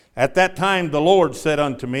At that time the Lord said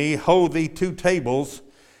unto me, Hoe thee 2 tables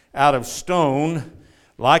out of stone,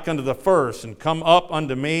 like unto the first, and come up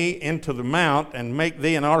unto me into the mount, and make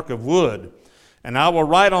thee an ark of wood. And I will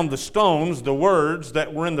write on the stones the words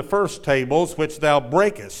that were in the first tables, which thou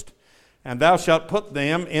breakest, and thou shalt put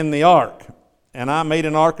them in the ark. And I made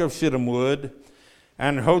an ark of shittim wood,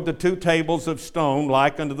 and hoed the 2 tables of stone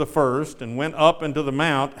like unto the first, and went up into the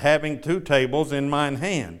mount, having 2 tables in mine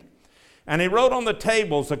hand. And he wrote on the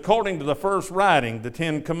tables, according to the first writing, the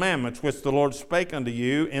 10 commandments, which the Lord spake unto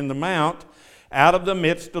you in the mount, out of the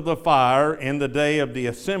midst of the fire, in the day of the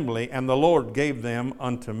assembly, and the Lord gave them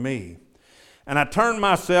unto me. And I turned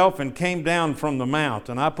myself and came down from the mount,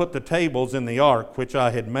 and I put the tables in the ark which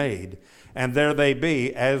I had made, and there they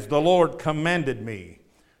be, as the Lord commanded me.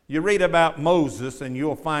 You read about Moses, and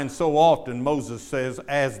you'll find so often Moses says,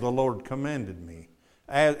 as the Lord commanded me.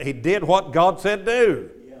 He did what God said do.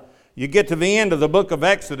 Yeah. You get to the end of the book of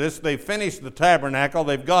Exodus, they finished the tabernacle,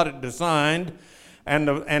 they've got it designed,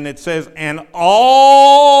 and it says, and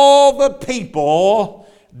all the people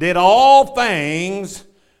did all things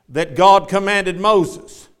that God commanded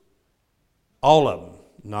Moses. All of them.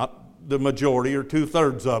 Not the majority or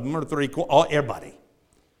 2/3 of them or 3/4, everybody.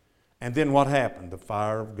 And then what happened? The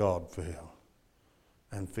fire of God fell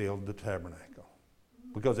and filled the tabernacle.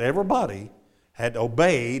 Because everybody had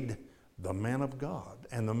obeyed the man of God.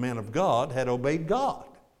 And the man of God had obeyed God.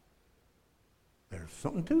 There's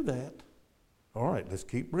something to that. All right, let's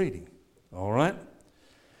keep reading. All right.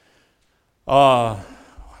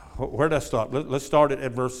 Where did I stop? Let's start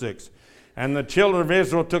at verse 6. And the children of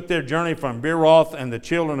Israel took their journey from Beeroth, and the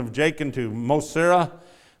children of Jachin to Moserah.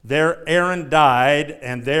 There Aaron died,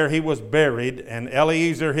 and there he was buried, and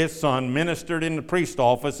Eleazar his son ministered in the priest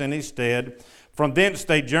office in his stead. From thence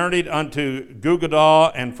they journeyed unto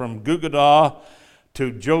Gugadah, and from Gugadah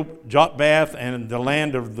to Jotbath, and the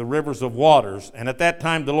land of the rivers of waters. And at that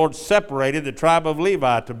time the Lord separated the tribe of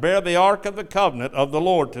Levi to bear the ark of the covenant of the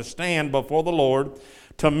Lord, to stand before the Lord,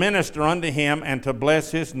 to minister unto him, and to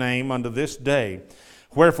bless his name unto this day.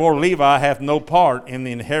 Wherefore Levi hath no part in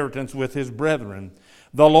the inheritance with his brethren.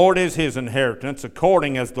 The Lord is his inheritance,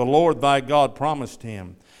 according as the Lord thy God promised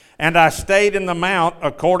him. And I stayed in the mount,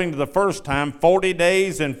 according to the first time, 40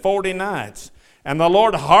 days and 40 nights. And the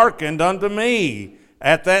Lord hearkened unto me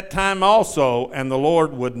at that time also, and the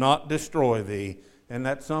Lord would not destroy thee. And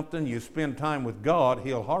that's something, you spend time with God,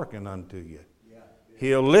 he'll hearken unto you.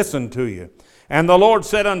 He'll listen to you. And the Lord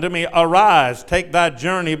said unto me, Arise, take thy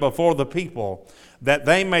journey before the people, that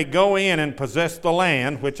they may go in and possess the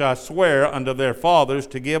land which I swear unto their fathers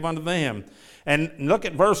to give unto them. And look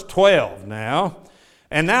at verse 12 now.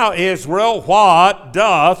 And now, Israel, what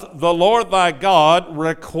doth the Lord thy God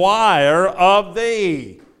require of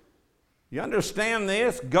thee? You understand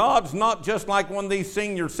this? God's not just like one of these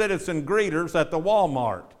senior citizen greeters at the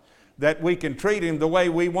Walmart, that we can treat him the way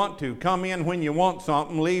we want to. Come in when you want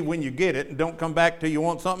something, leave when you get it, and don't come back till you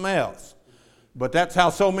want something else. But that's how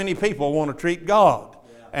so many people want to treat God.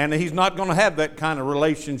 And he's not going to have that kind of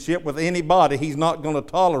relationship with anybody. He's not going to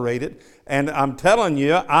tolerate it. And I'm telling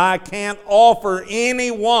you, I can't offer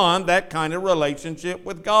anyone that kind of relationship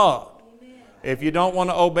with God. Amen. If you don't want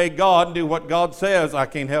to obey God and do what God says, I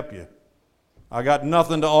can't help you. I got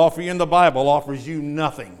nothing to offer you, and the Bible offers you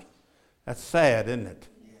nothing. That's sad, isn't it?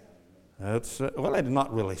 Well, it's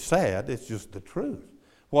not really sad. It's just the truth.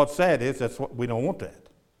 What's sad is we don't want that.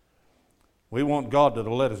 We want God to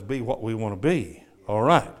let us be what we want to be. All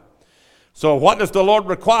right. So what does the Lord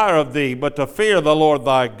require of thee but to fear the Lord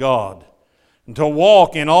thy God, and to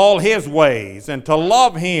walk in all his ways, and to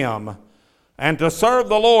love him, and to serve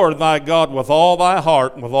the Lord thy God with all thy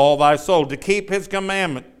heart and with all thy soul, to keep his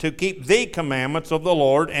commandment, to keep the commandments of the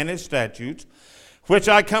Lord and his statutes, which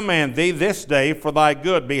I command thee this day for thy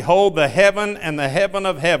good. Behold, the heaven and the heaven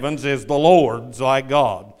of heavens is the Lord's thy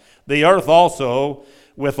God, the earth also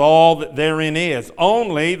with all that therein is.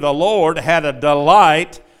 Only the Lord had a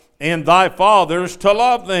delight in thy fathers to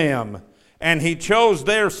love them, and he chose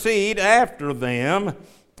their seed after them,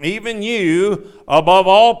 even you, above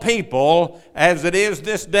all people, as it is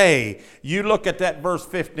this day. You look at that verse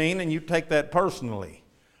 15 and you take that personally.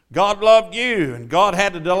 God loved you, and God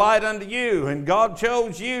had a delight unto you, and God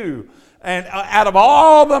chose you. And out of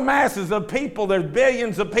all the masses of people, there's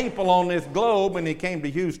billions of people on this globe, and he came to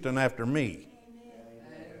Houston after me.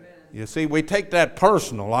 You see, we take that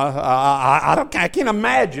personal. I can't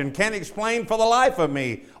imagine, can't explain for the life of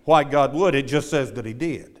me why God would. It just says that he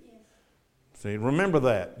did. See, remember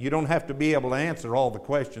that. You don't have to be able to answer all the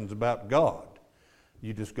questions about God.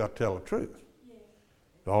 You just got to tell the truth.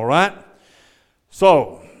 All right?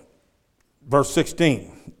 So, verse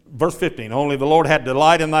 16. verse 15, only the Lord had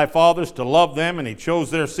delight in thy fathers to love them, and he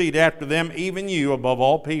chose their seed after them, even you above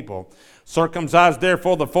all people. Circumcise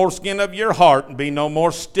therefore the foreskin of your heart, and be no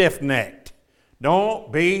more stiff-necked.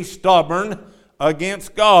 Don't be stubborn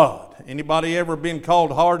against God. Anybody ever been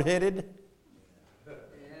called hard-headed? Yeah.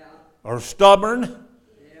 Or stubborn?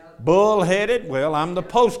 Yeah. Bull-headed? Well, I'm the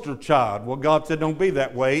poster child. Well, God said don't be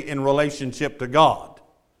that way in relationship to God.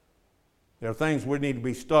 There are things we need to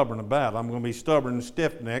be stubborn about. I'm going to be stubborn and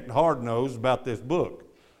stiff-necked and hard-nosed about this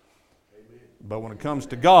book. Amen. But when it comes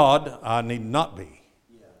to God, I need not be.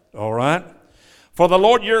 Yeah. All right? For the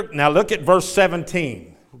Lord your... Now look at verse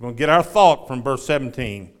 17. We're going to get our thought from verse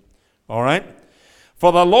 17. All right?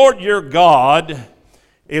 For the Lord your God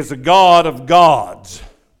is a God of gods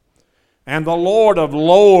and the Lord of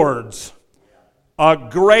lords, a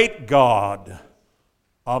great God,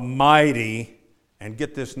 a mighty, and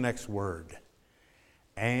get this next word,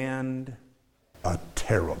 and a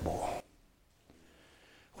terrible,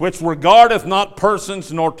 which regardeth not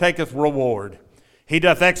persons nor taketh reward. He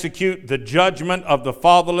doth execute the judgment of the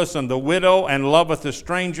fatherless and the widow, and loveth the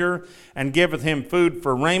stranger, and giveth him food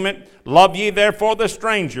for raiment. Love ye therefore the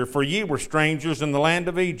stranger, for ye were strangers in the land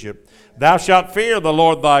of Egypt. Thou shalt fear the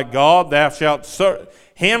Lord thy God,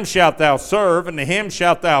 him shalt thou serve, and to him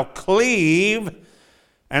shalt thou cleave,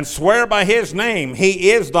 and swear by his name.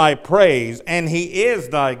 He is thy praise, and he is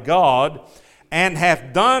thy God, and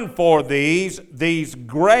hath done for these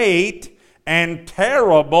great and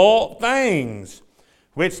terrible things,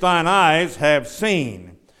 which thine eyes have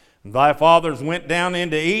seen. Thy fathers went down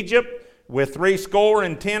into Egypt with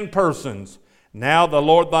 70 persons. Now the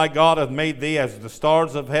Lord thy God hath made thee as the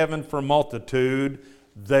stars of heaven for multitude.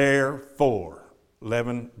 Therefore,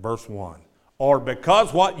 11 verse 1. Or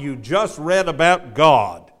because what you just read about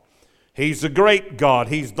God, he's the great God,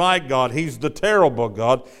 he's thy God, he's the terrible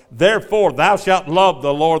God. Therefore thou shalt love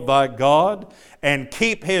the Lord thy God, and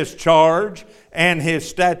keep his charge, and his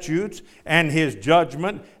statutes, and his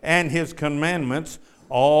judgment, and his commandments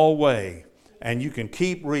always. And you can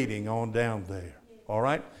keep reading on down there. All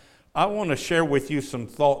right? I want to share with you some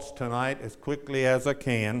thoughts tonight as quickly as I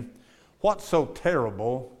can. What's so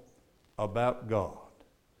terrible about God?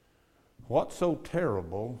 What's so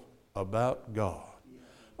terrible about God?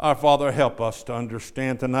 Our Father, help us to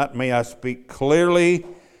understand tonight. May I speak clearly,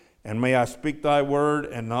 and may I speak thy word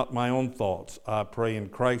and not my own thoughts. I pray in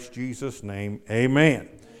Christ Jesus' name, amen.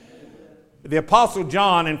 The Apostle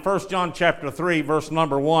John in 1 John chapter 3, verse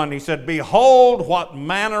number 1, he said, Behold what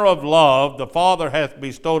manner of love the Father hath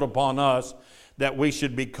bestowed upon us, that we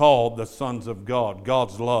should be called the sons of God.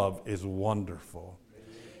 God's love is wonderful.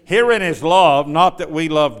 Herein is love, not that we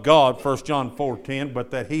loved God, 1 John 4:10, but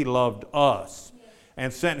that he loved us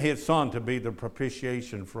and sent his Son to be the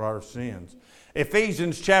propitiation for our sins.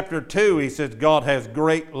 Ephesians chapter 2, he says God has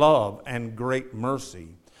great love and great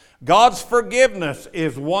mercy. God's forgiveness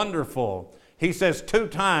is wonderful. He says 2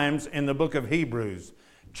 times in the book of Hebrews,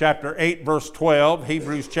 chapter 8, verse 12,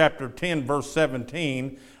 Hebrews chapter 10, verse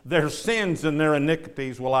 17, their sins and their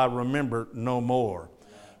iniquities will I remember no more.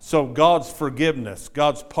 So God's forgiveness,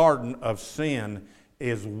 God's pardon of sin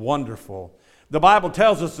is wonderful. The Bible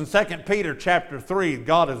tells us in 2 Peter chapter 3,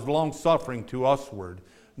 God is long-suffering to usward,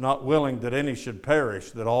 not willing that any should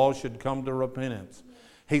perish, that all should come to repentance.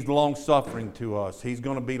 He's long-suffering to us. He's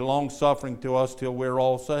going to be long-suffering to us till we're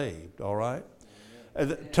all saved, all right?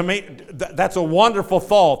 To me, that's a wonderful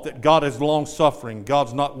thought that God is long-suffering.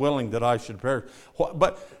 God's not willing that I should perish.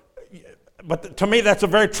 But to me, that's a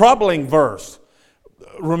very troubling verse.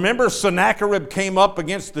 Remember, Sennacherib came up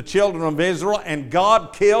against the children of Israel, and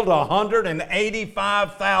God killed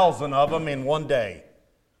 185,000 of them in one day.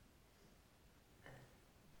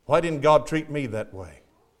 Why didn't God treat me that way?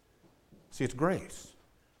 See, it's grace.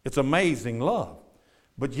 It's amazing love.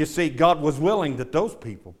 But you see, God was willing that those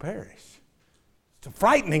people perish. It's a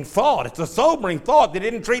frightening thought. It's a sobering thought. They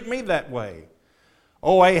didn't treat me that way.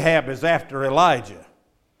 Oh, Ahab is after Elijah.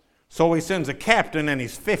 So he sends a captain and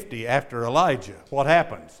he's 50 after Elijah. What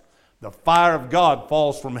happens? The fire of God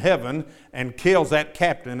falls from heaven and kills that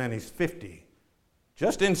captain and he's 50.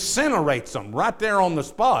 Just incinerates them right there on the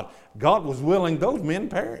spot. God was willing those men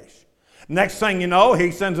perish. Next thing you know, he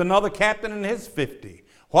sends another captain and his 50.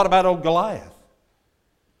 What about old Goliath?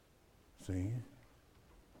 See?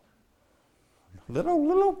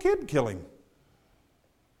 Little kid killing.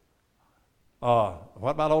 What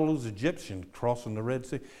about all those Egyptians crossing the Red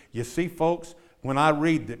Sea? You see, folks, when I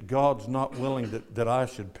read that God's not willing that I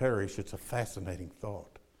should perish, it's a fascinating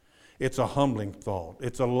thought. It's a humbling thought.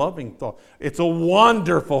 It's a loving thought. It's a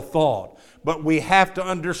wonderful thought. But we have to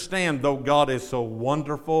understand, though God is so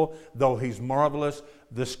wonderful, though He's marvelous,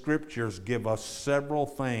 the Scriptures give us several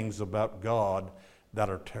things about God that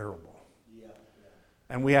are terrible.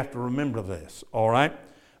 And we have to remember this, all right?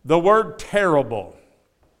 The word terrible,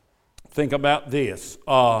 think about this.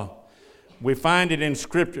 We find it in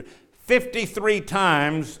Scripture. 53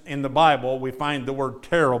 times in the Bible we find the word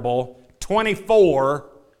terrible. 24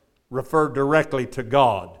 refer directly to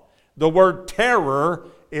God. The word terror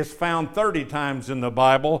is found 30 times in the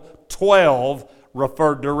Bible. 12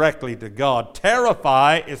 refer directly to God.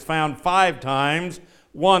 Terrify is found 5 times.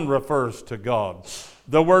 1 refers to God.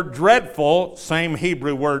 The word dreadful, same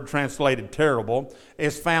Hebrew word translated terrible,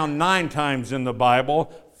 is found 9 times in the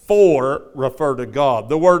Bible. 4 refer to God.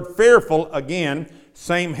 The word fearful, again,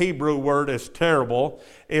 same Hebrew word as terrible,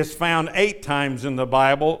 is found 8 times in the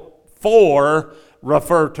Bible. 4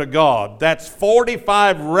 refer to God. That's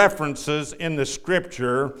 45 references in the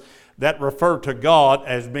Scripture that refer to God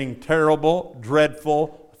as being terrible,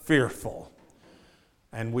 dreadful, fearful.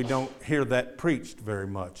 And we don't hear that preached very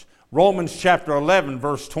much. Romans chapter 11,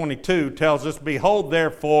 verse 22 tells us, "Behold,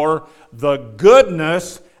 therefore, the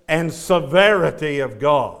goodness and severity of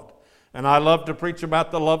God." And I love to preach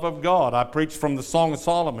about the love of God. I preached from the Song of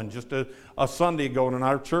Solomon just a Sunday ago in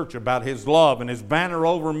our church about His love, and His banner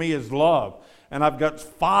over me is love. And I've got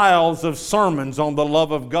files of sermons on the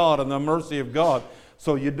love of God and the mercy of God.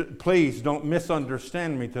 So please don't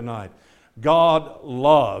misunderstand me tonight. God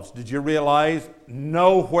loves. Did you realize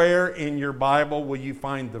nowhere in your Bible will you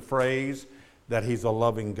find the phrase that He's a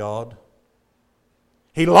loving God?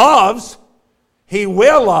 He loves. He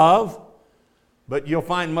will love. But you'll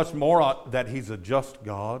find much more that He's a just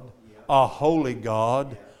God, a holy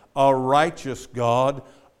God, a righteous God,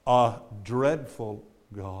 a dreadful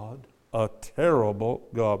God, a terrible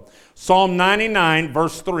God. Psalm 99,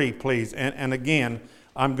 verse 3, please. And again,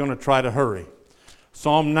 I'm going to try to hurry.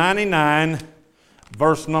 Psalm 99,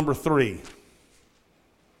 verse number 3.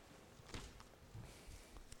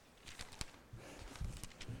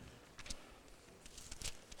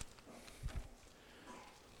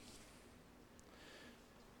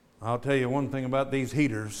 I'll tell you one thing about these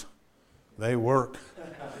heaters. They work.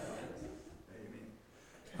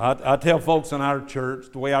 I tell folks in our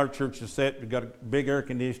church, the way our church is set, we've got a big air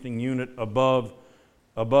conditioning unit above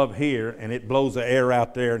here, and it blows the air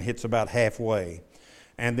out there and hits about halfway.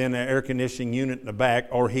 And then an air conditioning unit in the back,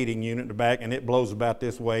 or heating unit in the back, and it blows about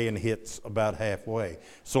this way and hits about halfway.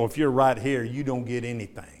 So if you're right here, you don't get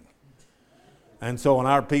anything. And so when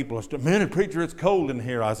our people are man, preacher, it's cold in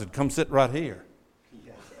here. I said, come sit right here.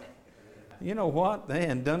 You know what? They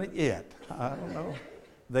ain't done it yet. I don't know.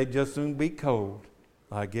 They just soon be cold,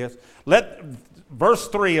 I guess. Verse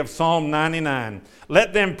 3 of Psalm 99.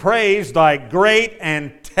 Let them praise thy great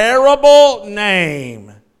and terrible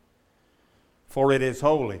name, for it is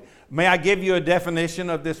holy. May I give you a definition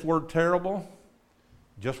of this word terrible?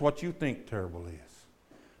 Just what you think terrible is.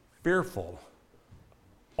 Fearful,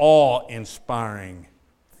 awe-inspiring,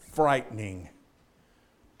 frightening,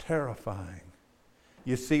 terrifying.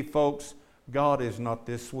 You see, folks, God is not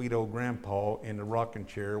this sweet old grandpa in the rocking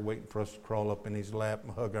chair waiting for us to crawl up in His lap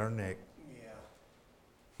and hug our neck.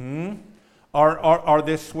 Or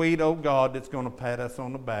this sweet old God that's going to pat us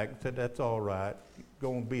on the back and say, that's all right.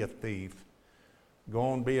 Go and be a thief. Go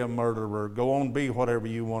on, be a murderer. Go on, be whatever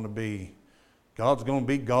you want to be. God's going to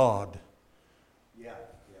be God.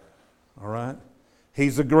 All right?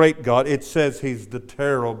 He's a great God. It says He's the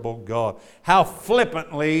terrible God. How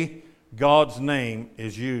flippantly God's name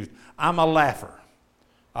is used. I'm a laugher.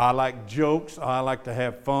 I like jokes. I like to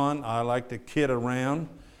have fun. I like to kid around.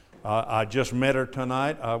 I just met her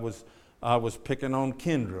tonight. I was picking on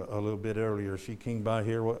Kendra a little bit earlier. She came by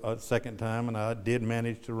here a second time, and I did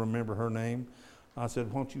manage to remember her name. I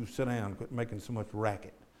said, won't you sit down, quit making so much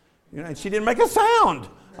racket. You know, and she didn't make a sound.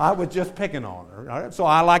 I was just picking on her. All right? So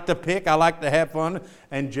I like to pick. I like to have fun.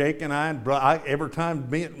 And Jake and I every time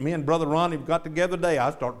me and Brother Ronnie got together today,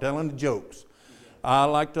 I start telling the jokes. I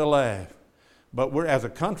like to laugh. But as a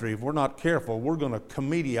country, if we're not careful, we're going to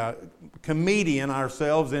comedian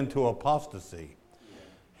ourselves into apostasy.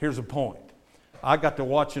 Here's a point. I got to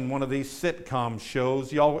watching one of these sitcom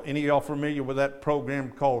shows. Any of y'all familiar with that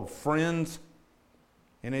program called Friends?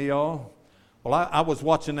 Any of y'all? Well, I was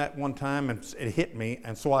watching that one time and it hit me,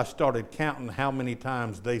 and so I started counting how many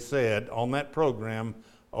times they said on that program,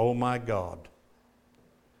 oh my God.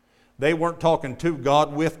 They weren't talking to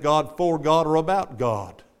God, with God, for God, or about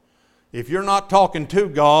God. If you're not talking to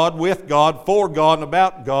God, with God, for God, and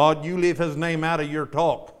about God, you leave His name out of your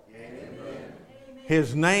talk. Amen.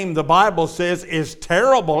 His name, the Bible says, is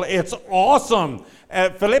terrible. It's awesome.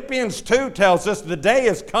 Philippians 2 tells us the day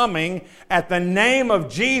is coming at the name of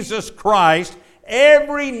Jesus Christ.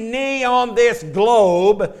 Every knee on this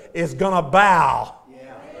globe is going to bow.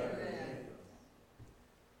 Yeah.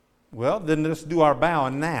 Well, then let's do our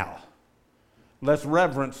bowing now. Let's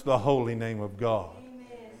reverence the holy name of God.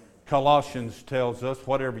 Amen. Colossians tells us,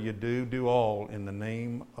 whatever you do, do all in the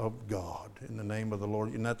name of God, in the name of the Lord.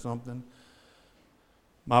 Isn't that something?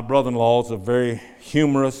 My brother-in-law is a very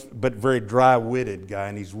humorous but very dry-witted guy,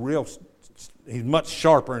 and he's much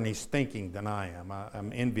sharper in his thinking than I am.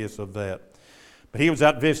 I'm envious of that. But he was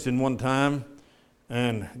out visiting one time,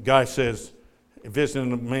 and a guy says,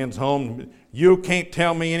 visiting a man's home, you can't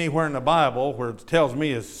tell me anywhere in the Bible where it tells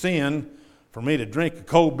me it's sin for me to drink a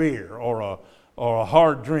cold beer or a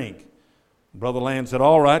hard drink. Brother Land said,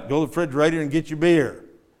 all right, go to the refrigerator and get your beer.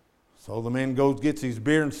 So the man goes, gets his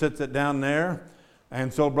beer and sets it down there.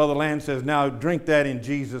 And so Brother Land says, now drink that in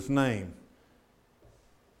Jesus' name.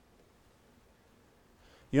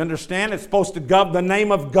 You understand? It's supposed to govern. The name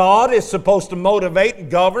of God is supposed to motivate,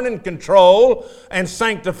 govern, and control, and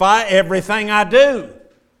sanctify everything I do.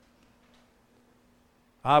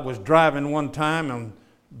 I was driving one time on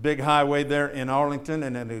big highway there in Arlington,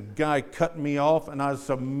 and then a guy cut me off, and I was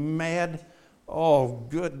so mad. Oh,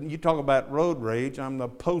 good. You talk about road rage. I'm the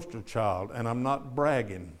poster child, and I'm not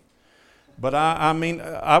bragging. But I mean,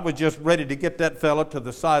 I was just ready to get that fella to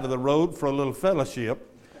the side of the road for a little fellowship.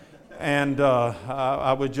 And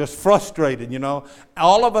I was just frustrated, you know.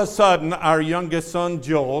 All of a sudden, our youngest son,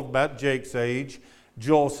 Joel, about Jake's age,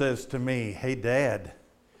 Joel says to me, hey, Dad,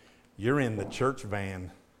 you're in the church van.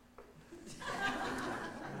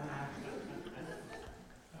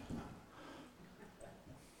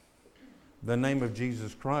 The name of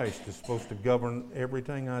Jesus Christ is supposed to govern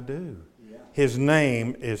everything I do. His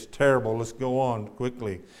name is terrible. Let's go on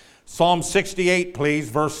quickly. Psalm 68, please,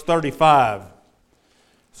 verse 35.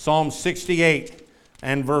 Psalm 68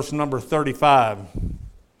 and verse number 35.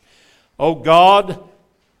 O God,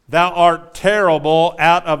 thou art terrible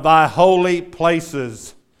out of thy holy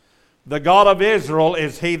places. The God of Israel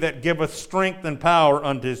is he that giveth strength and power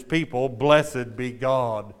unto his people. Blessed be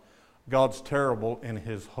God. God's terrible in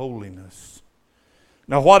his holiness.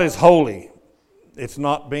 Now, what is holy? It's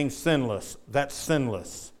not being sinless. That's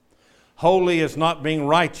sinless. Holy is not being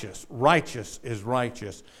righteous. Righteous is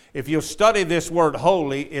righteous. If you study this word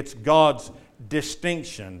holy, it's God's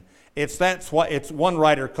distinction. It's one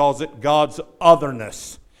writer calls it God's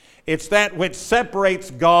otherness. It's that which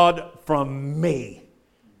separates God from me.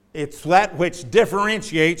 It's that which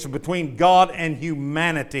differentiates between God and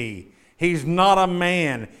humanity. He's not a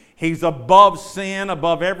man. He's above sin,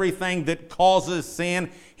 above everything that causes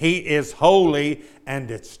sin. He is holy,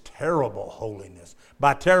 and it's terrible holiness.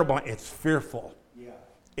 By terrible, it's fearful. Yeah.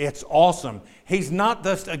 It's awesome. He's not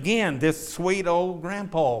just, again, this sweet old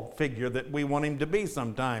grandpa figure that we want him to be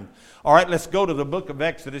sometime. All right, let's go to the book of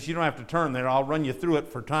Exodus. You don't have to turn there. I'll run you through it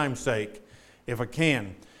for time's sake, if I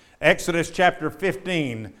can. Exodus chapter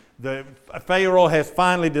 15. The Pharaoh has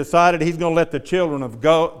finally decided he's going to let the children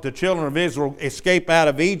of Israel escape out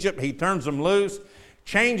of Egypt. He turns them loose,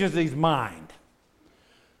 changes his mind.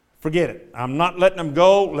 Forget it. I'm not letting them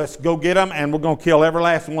go. Let's go get them, and we're going to kill every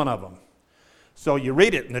last one of them. So you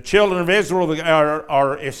read it, and the children of Israel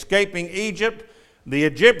are escaping Egypt. The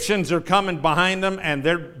Egyptians are coming behind them, and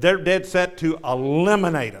they're dead set to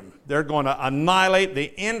eliminate them. They're going to annihilate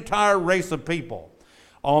the entire race of people.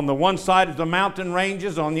 On the one side is the mountain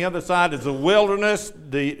ranges. On the other side is the wilderness.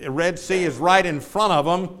 The Red Sea is right in front of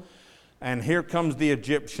them. And here comes the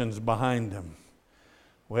Egyptians behind them.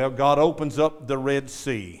 Well, God opens up the Red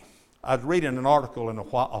Sea. I was reading an article a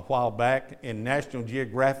while back in National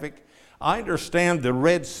Geographic. I understand the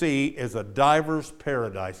Red Sea is a diver's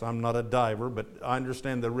paradise. I'm not a diver, but I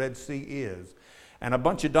understand the Red Sea is. And a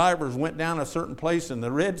bunch of divers went down a certain place in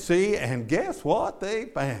the Red Sea, and guess what they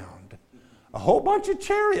found? A whole bunch of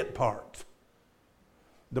chariot parts.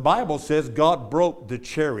 The Bible says God broke the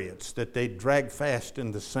chariots that they dragged fast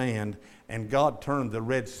in the sand, and God turned the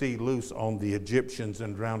Red Sea loose on the Egyptians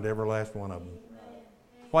and drowned every last one of them.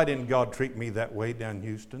 Why didn't God treat me that way down in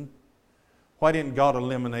Houston? Why didn't God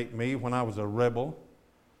eliminate me when I was a rebel?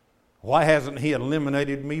 Why hasn't he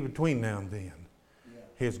eliminated me between now and then?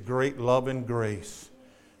 His great love and grace.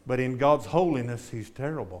 But in God's holiness, he's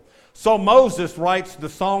terrible. So Moses writes the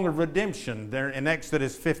Song of Redemption there in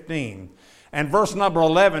Exodus 15. And verse number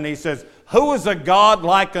 11, he says, Who is a God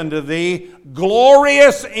like unto thee,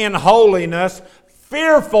 glorious in holiness,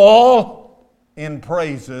 fearful in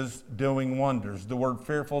praises, doing wonders. The word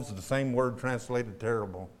fearful is the same word translated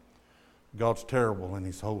terrible. God's terrible in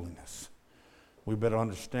his holiness. we better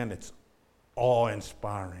understand it's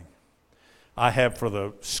awe-inspiring. I have for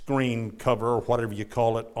the screen cover, or whatever you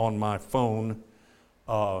call it, on my phone,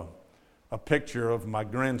 a picture of my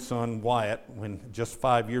grandson Wyatt, when just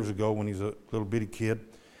 5 years ago when he's a little bitty kid.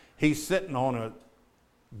 He's sitting on a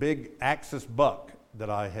big Axis buck that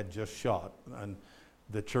I had just shot. And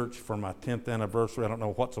the church, for my 10th anniversary, I don't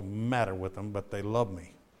know what's the matter with them, but they love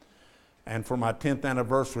me. And for my 10th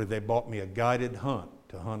anniversary, they bought me a guided hunt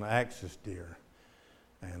to hunt Axis deer.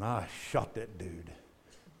 And I shot that dude.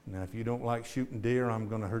 Now, if you don't like shooting deer, I'm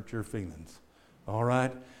going to hurt your feelings. All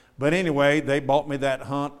right? But anyway, they bought me that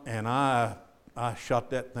hunt, and I shot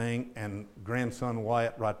that thing, and grandson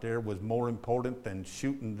Wyatt right there was more important than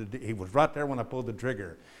shooting the deer. He was right there when I pulled the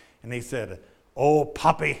trigger. And he said, "Oh,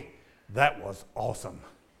 Poppy, that was awesome."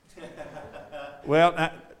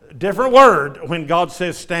 Well, different word when God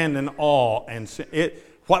says stand in awe. And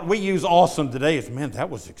what we use awesome today is, man, that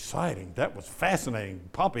was exciting. That was fascinating.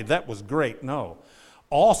 Poppy, that was great. No.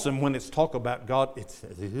 Awesome, when it's talk about God, it's,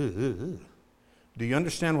 do you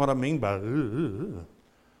understand what I mean by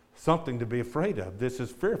something to be afraid of? This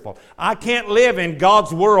is fearful. I can't live in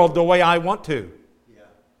God's world the way I want to. Yeah.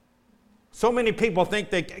 So many people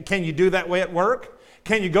think can you do that way at work?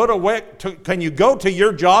 Can you go to work? Can you go to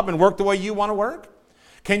your job and work the way you want to work?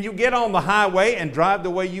 Can you get on the highway and drive the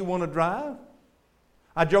way you want to drive?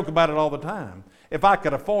 I joke about it all the time. If I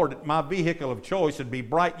could afford it, my vehicle of choice would be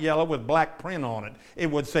bright yellow with black print on it.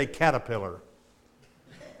 It would say Caterpillar.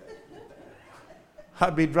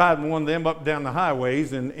 I'd be driving one of them up down the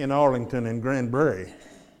highways in Arlington and Granbury.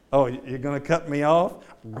 Oh, you're going to cut me off?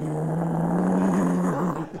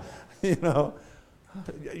 You know,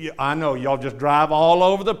 I know y'all just drive all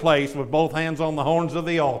over the place with both hands on the horns of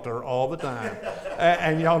the altar all the time.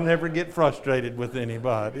 And y'all never get frustrated with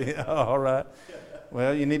anybody. All right?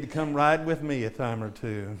 Well, you need to come ride with me a time or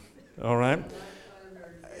two. All right?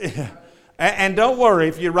 And don't worry,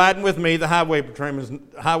 if you're riding with me, the highway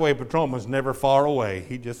patrolman's never far away.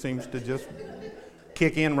 He just seems to just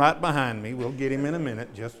kick in right behind me. We'll get him in a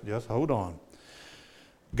minute. Just hold on.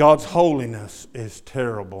 God's holiness is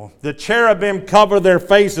terrible. The cherubim cover their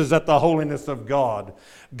faces at the holiness of God.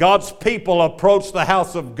 God's people approach the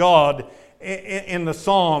house of God in the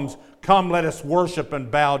Psalms. Come, let us worship and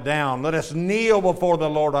bow down. Let us kneel before the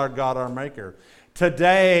Lord our God, our Maker.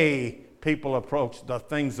 Today, people approach the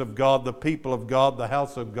things of God, the people of God, the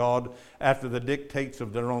house of God, after the dictates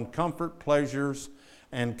of their own comfort, pleasures,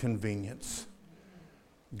 and convenience.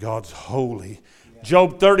 God's holy.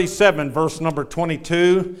 Job 37, verse number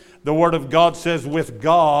 22, the Word of God says, with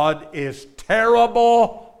God is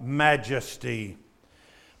terrible majesty.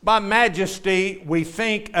 By majesty, we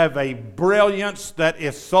think of a brilliance that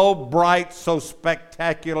is so bright, so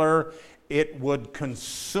spectacular, it would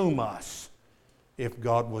consume us if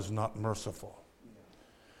God was not merciful.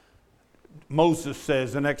 Moses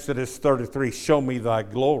says in Exodus 33, show me thy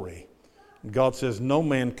glory. God says no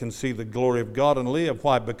man can see the glory of God and live.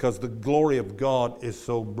 Why? Because the glory of God is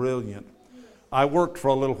so brilliant. I worked for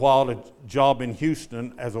a little while at a job in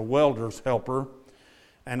Houston as a welder's helper,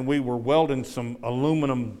 and we were welding some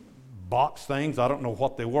aluminum box things. I don't know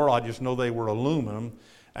what they were. I just know they were aluminum.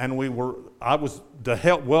 And I was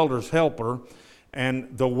the welder's helper,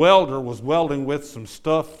 and the welder was welding with some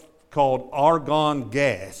stuff called argon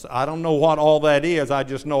gas. I don't know what all that is. I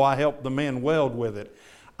just know I helped the men weld with it.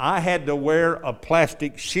 I had to wear a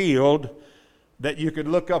plastic shield that you could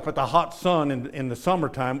look up at the hot sun in the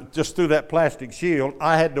summertime just through that plastic shield.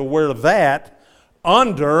 I had to wear that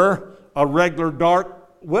under a regular dark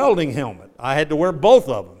welding helmet. I had to wear both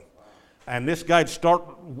of them. And this guy'd start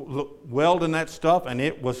welding that stuff, and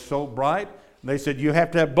it was so bright. They said, you have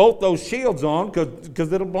to have both those shields on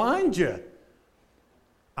because it'll blind you.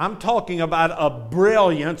 I'm talking about a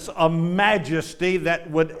brilliance, a majesty that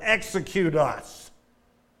would execute us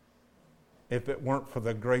if it weren't for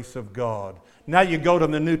the grace of God. Now you go to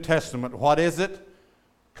the New Testament. What is it?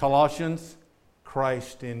 Colossians,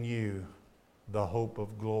 Christ in you, the hope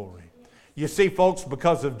of glory. You see, folks,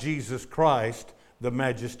 because of Jesus Christ, the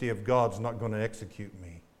majesty of God's not going to execute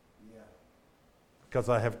me. Because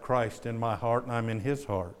I have Christ in my heart and I'm in His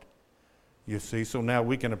heart. You see, so now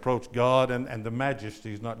we can approach God and the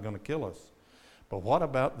majesty is not going to kill us. But what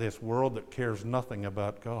about this world that cares nothing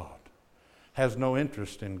about God? Has no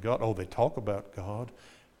interest in God? Oh, they talk about God.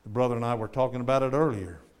 The brother and I were talking about it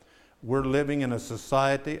earlier. We're living in a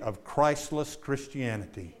society of Christless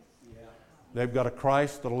Christianity. They've got a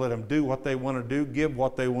Christ that'll let them do what they want to do, give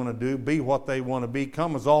what they want to do, be what they want to be,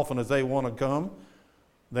 come as often as they want to come.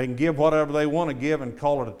 They can give whatever they want to give and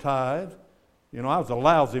call it a tithe. You know, I was a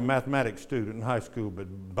lousy mathematics student in high school,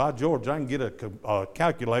 but by George, I can get a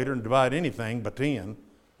calculator and divide anything by 10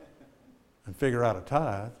 and figure out a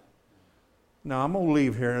tithe. Now, I'm going to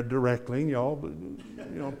leave here directly, y'all, but,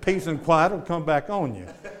 peace and quiet will come back on you.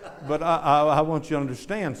 But I want you to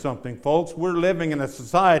understand something, folks. We're living in a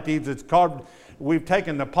society that's carved. We've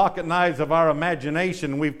taken the pocket knives of our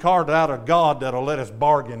imagination, and we've carved out a God that'll let us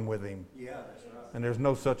bargain with Him. Yeah, that's right. And there's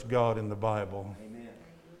no such God in the Bible. Amen.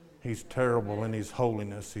 He's terrible in His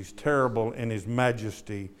holiness. He's terrible in His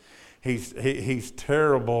majesty. He's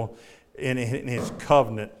terrible in His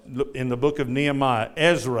covenant. In the book of Nehemiah,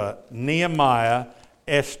 Ezra, Nehemiah,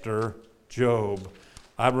 Esther, Job.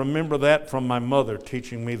 I remember that from my mother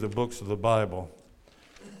teaching me the books of the Bible.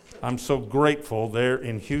 I'm so grateful there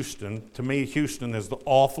in Houston. To me, Houston is the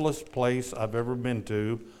awfulest place I've ever been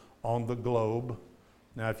to on the globe.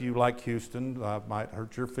 Now, if you like Houston, I might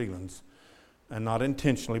hurt your feelings. And not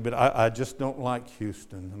intentionally, but I just don't like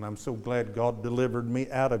Houston. And I'm so glad God delivered me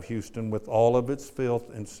out of Houston with all of its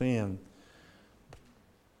filth and sin.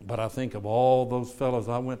 But I think of all those fellows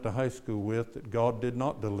I went to high school with that God did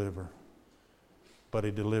not deliver. But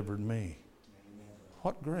He delivered me.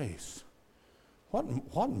 What grace.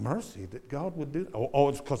 What mercy that God would do. Oh,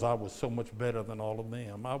 it's because I was so much better than all of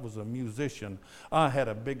them. I was a musician. I had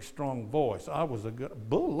a big, strong voice. I was a good...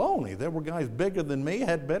 Baloney. There were guys bigger than me,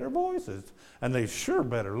 had better voices. And they sure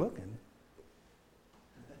better looking.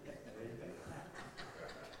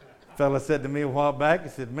 Fella said to me a while back, he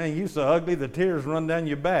said, "Man, you so ugly the tears run down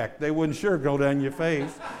your back. They wouldn't sure go down your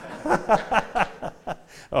face."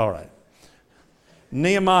 All right.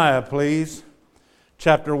 Nehemiah, please.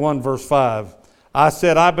 Chapter 1, verse 5. I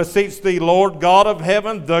said, "I beseech thee, Lord God of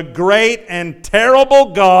heaven, the great and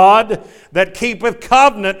terrible God that keepeth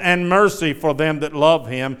covenant and mercy for them that love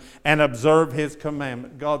Him and observe His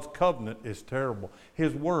commandment." God's covenant is terrible.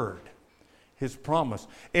 His word, His promise.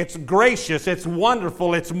 It's gracious, it's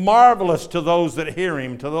wonderful, it's marvelous to those that hear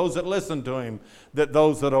Him, to those that listen to Him, that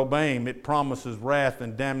those that obey Him. It promises wrath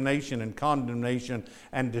and damnation and condemnation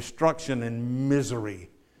and destruction and misery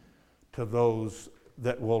to those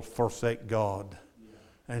that will forsake God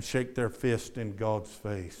and shake their fist in God's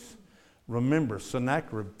face. Remember,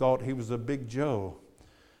 Sennacherib thought he was a big Joe.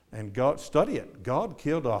 And God, study it, God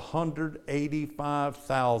killed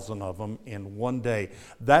 185,000 of them in one day.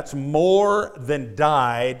 That's more than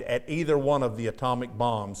died at either one of the atomic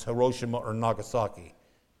bombs, Hiroshima or Nagasaki,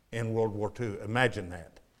 in World War II. Imagine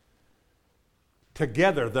that.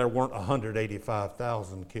 Together, there weren't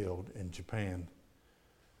 185,000 killed in Japan.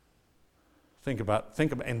 Think about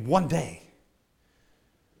in one day.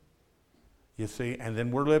 You see, and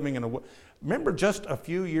then we're living in remember just a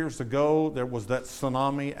few years ago, there was that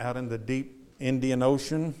tsunami out in the deep Indian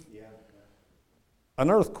Ocean? Yeah.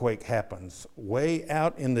 An earthquake happens way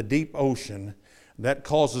out in the deep ocean that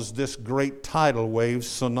causes this great tidal wave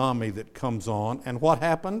tsunami that comes on. And what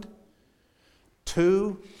happened?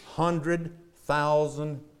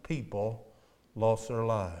 200,000 people lost their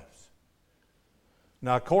lives.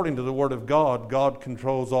 Now, according to the Word of God, God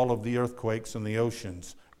controls all of the earthquakes and the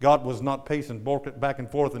oceans. God was not pacing back and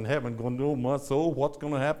forth in heaven going, "Oh, my soul, what's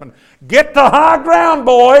going to happen?" Get to high ground,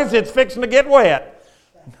 boys. It's fixing to get wet.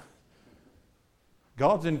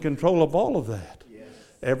 God's in control of all of that. Yes.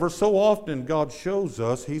 Ever so often, God shows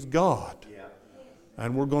us He's God. Yeah.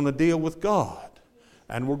 And we're going to deal with God.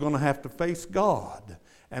 And we're going to have to face God.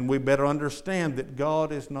 And we better understand that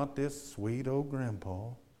God is not this sweet old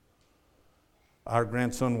grandpa. Our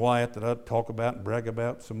grandson Wyatt that I talk about and brag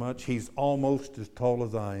about so much, he's almost as tall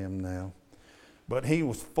as I am now. But he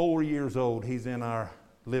was 4 years old. He's in our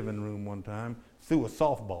living room one time, threw a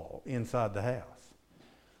softball inside the house.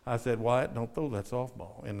 I said, "Wyatt, don't throw that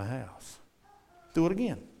softball in the house." Do it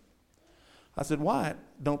again. I said, "Wyatt,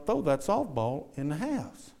 don't throw that softball in the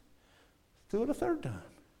house." Do it a third time.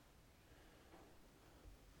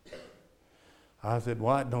 I said,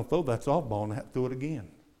 "Wyatt, don't throw that softball in the house." Do it again.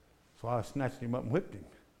 So I snatched him up and whipped him.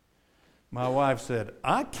 My wife said,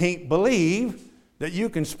 "I can't believe that you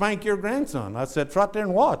can spank your grandson." I said, "Try there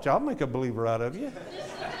and watch. I'll make a believer out of you."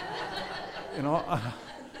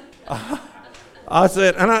 I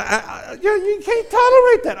said, and you can't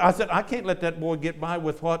tolerate that. I said, "I can't let that boy get by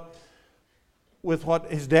with what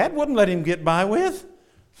his dad wouldn't let him get by with."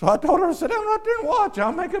 So I told her, I said, "I'm right there and watch.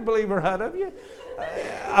 I'll make a believer out of you."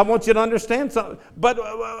 I want you to understand something. But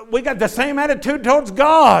we got the same attitude towards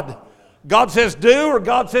God. God says do or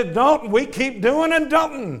God says don't, and we keep doing and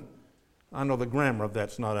don't. I know the grammar of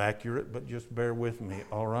that's not accurate, but just bear with me,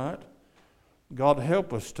 all right? God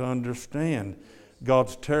help us to understand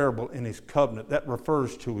God's terrible in His covenant. That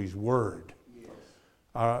refers to His word.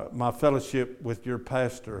 My fellowship with your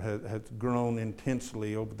pastor has grown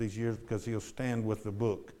intensely over these years because he'll stand with the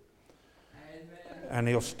book. And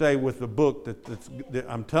he'll stay with the book that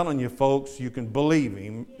I'm telling you, folks, you can believe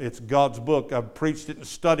him. It's God's book. I've preached it and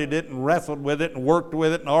studied it and wrestled with it and worked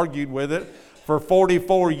with it and argued with it for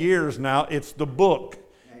 44 years now. It's the book.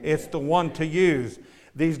 It's the one to use.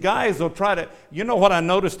 These guys will try to, you know what I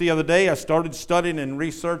noticed the other day? I started studying and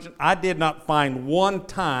researching. I did not find one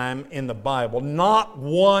time in the Bible, not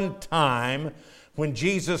one time, when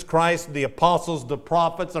Jesus Christ, the apostles, the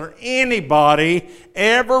prophets, or anybody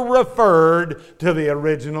ever referred to the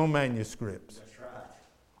original manuscripts. That's right.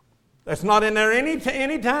 That's not in there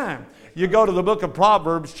any time. You go to the book of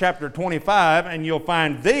Proverbs chapter 25 and you'll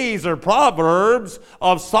find these are Proverbs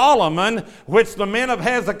of Solomon which the men of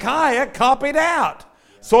Hezekiah copied out.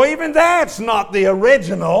 So even that's not the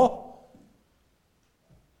original.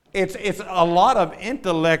 It's a lot of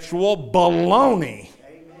intellectual baloney.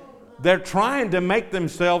 They're trying to make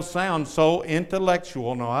themselves sound so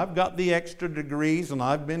intellectual. Now, I've got the extra degrees and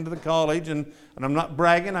I've been to the college and I'm not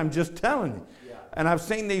bragging, I'm just telling you. Yeah. And I've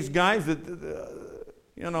seen these guys that,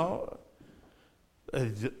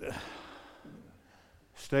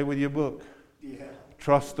 stay with your book. Yeah.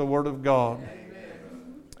 Trust the Word of God.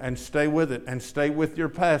 Amen. And stay with it. And stay with your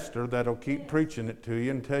pastor that'll keep preaching it to you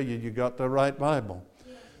and tell you got the right Bible.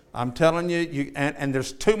 Yeah. I'm telling you, and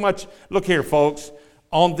there's too much. Look here, folks.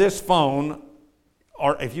 On this phone,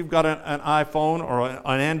 or if you've got an iPhone or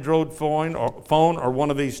an Android phone or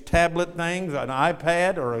one of these tablet things, an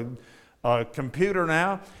iPad or a computer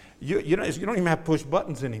now, you don't even have to push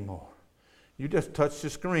buttons anymore. You just touch the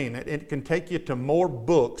screen. It can take you to more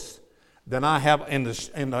books than I have in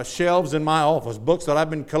the shelves in my office, books that I've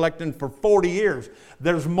been collecting for 40 years.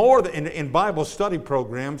 There's more in Bible study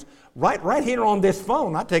programs right here on this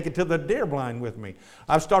phone. I take it to the deer blind with me.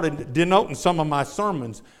 I've started denoting some of my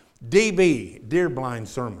sermons, DB, deer blind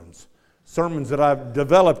sermons that I've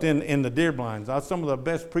developed in the deer blinds. Some of the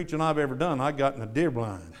best preaching I've ever done, I got in the deer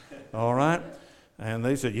blind. All right? And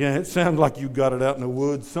they said, yeah, it sounds like you got it out in the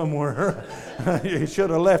woods somewhere. You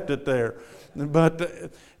should have left it there.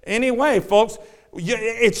 But anyway, folks,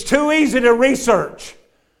 it's too easy to research.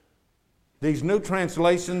 These new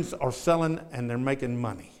translations are selling and they're making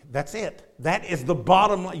money. That's it. That is the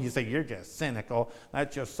bottom line. You say, you're just cynical.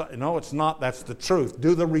 That's just, no, it's not. That's the truth.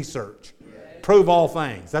 Do the research. Prove all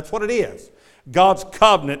things. That's what it is. God's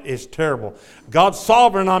covenant is terrible. God's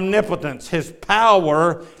sovereign omnipotence, His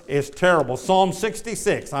power is terrible. Psalm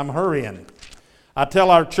 66, I'm hurrying. I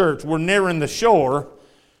tell our church, we're nearing the shore.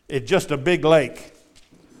 It's just a big lake.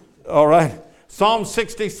 All right. Psalm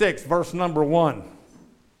 66, verse number 1.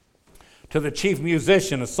 To the chief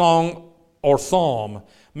musician, a song or psalm.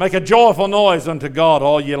 Make a joyful noise unto God,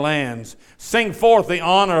 all ye lands. Sing forth the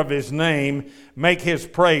honor of His name. Make His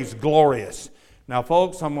praise glorious. Now,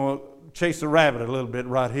 folks, I'm going to chase a rabbit a little bit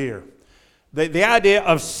right here. The idea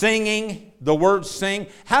of singing, the word sing.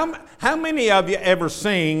 How many of you ever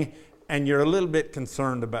sing and you're a little bit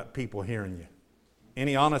concerned about people hearing you?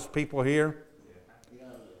 Any honest people here?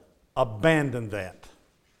 Abandon that.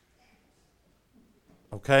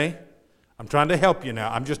 Okay? I'm trying to help you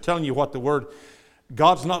now. I'm just telling you what the word...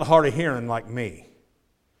 God's not hard of hearing like me.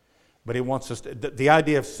 But He wants us to... The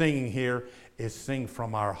idea of singing here is sing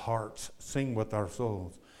from our hearts. Sing with our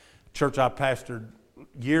souls. Church I pastored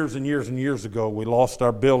years and years and years ago, we lost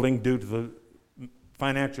our building due to the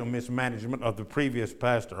financial mismanagement of the previous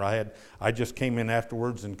pastor. I just came in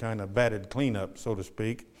afterwards and kind of batted cleanup, so to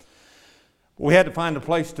speak. We had to find a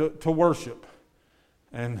place to worship.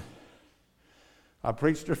 And I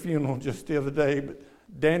preached her funeral just the other day, but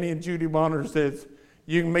Danny and Judy Bonner says,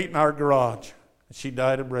 you can meet in our garage. She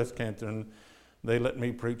died of breast cancer, and they let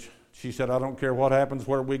me preach. She said, I don't care what happens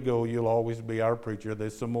where we go, you'll always be our preacher.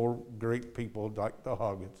 There's some more great people like the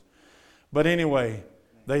Hoggins. But anyway,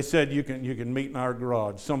 they said you can meet in our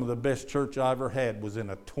garage. Some of the best church I ever had was in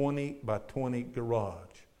a 20 by 20 garage.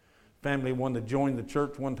 Family wanted to join the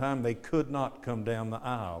church one time. They could not come down the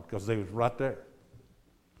aisle because they was right there.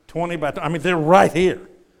 20 by 20. I mean, they're right here.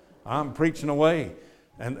 I'm preaching away.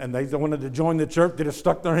 And they wanted to join the church. They just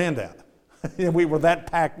stuck their hand out. We were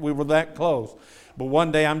that packed. We were that close. But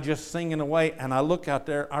one day I'm just singing away, and I look out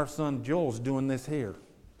there. Our son Joel's doing this here.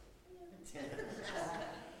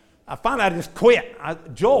 I finally just quit.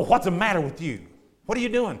 Joel, what's the matter with you? What are you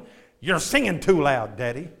doing? You're singing too loud,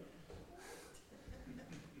 Daddy.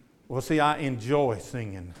 Well, see, I enjoy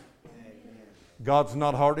singing. God's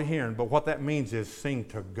not hard of hearing, but what that means is sing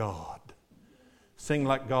to God. Sing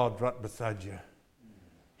like God's right beside you.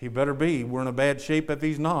 He better be. We're in a bad shape if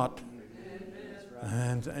He's not.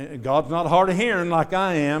 And God's not hard of hearing like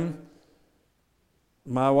I am.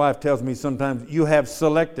 My wife tells me sometimes, you have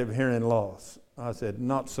selective hearing loss. I said,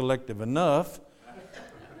 not selective enough.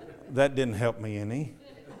 That didn't help me any,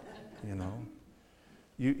 you know.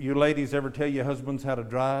 You ladies ever tell your husbands how to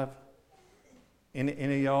drive? Any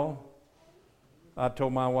of y'all? I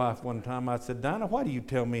told my wife one time, I said, Dinah, why do you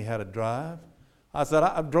tell me how to drive? I said,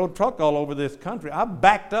 I've drove truck all over this country. I've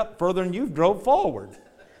backed up further than you've drove forward.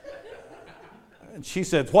 And she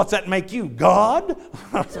said, what's that make you, God?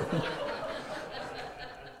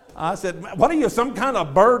 I said, what are you, some kind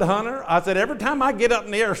of bird hunter? I said, every time I get up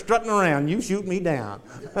in the air strutting around, you shoot me down.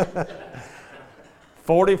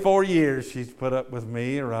 44 years she's put up with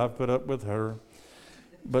me, or I've put up with her.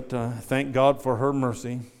 But thank God for her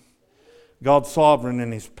mercy. God's sovereign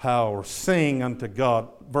in his power. Sing unto God.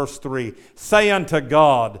 Verse 3, say unto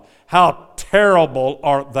God, how terrible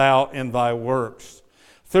art thou in thy works.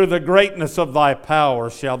 Through the greatness of thy power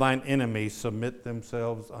shall thine enemies submit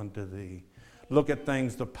themselves unto thee. Look at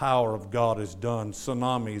things the power of God has done.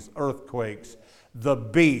 Tsunamis, earthquakes, the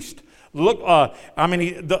beast. Look,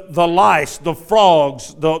 the lice, the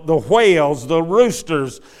frogs, the whales, the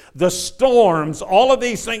roosters, the storms, all of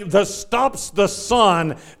these things, stops the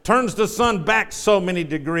sun, turns the sun back so many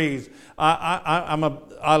degrees.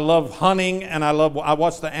 I love hunting, and I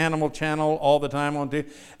watch the Animal Channel all the time on TV.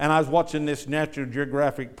 And I was watching this National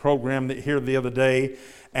Geographic program here the other day,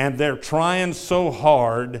 and they're trying so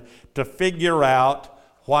hard to figure out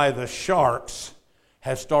why the sharks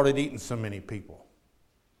have started eating so many people.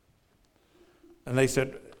 And they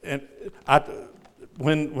said,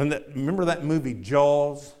 remember that movie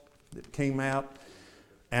Jaws that came out?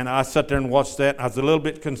 And I sat there and watched that. I was a little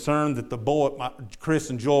bit concerned that the boy, Chris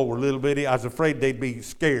and Joel, were little bitty. I was afraid they'd be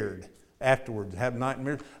scared afterwards, have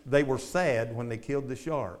nightmares. They were sad when they killed the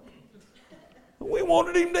shark. We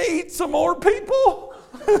wanted him to eat some more people.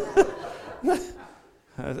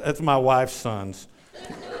 That's my wife's sons.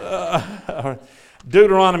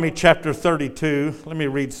 Deuteronomy chapter 32. Let me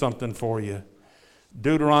read something for you.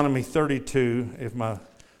 Deuteronomy 32, if my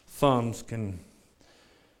thumbs can.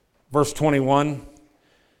 Verse 21.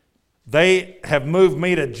 They have moved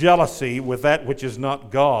me to jealousy with that which is not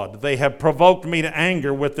God. They have provoked me to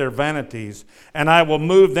anger with their vanities. And I will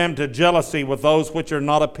move them to jealousy with those which are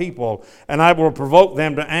not a people. And I will provoke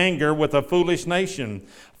them to anger with a foolish nation.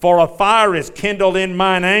 For a fire is kindled in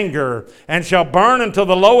mine anger, and shall burn unto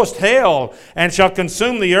the lowest hell, and shall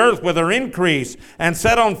consume the earth with her increase, and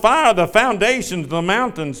set on fire the foundations of the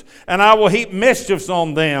mountains. And I will heap mischiefs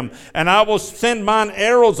on them, and I will send mine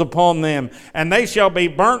arrows upon them, and they shall be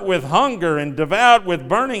burnt with hunger, and devoured with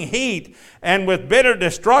burning heat, and with bitter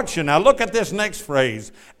destruction. Now look at this next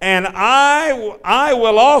phrase. And I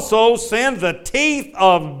will also send the teeth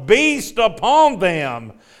of beasts upon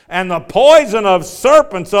them, and the poison of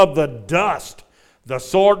serpents of the dust. The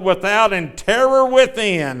sword without and terror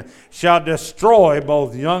within shall destroy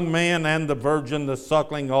both young man and the virgin, the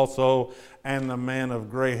suckling also, and the man of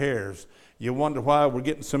gray hairs. You wonder why we're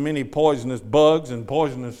getting so many poisonous bugs and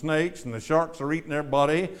poisonous snakes, and the sharks are eating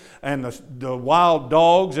everybody, and the wild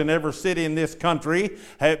dogs in every city in this country,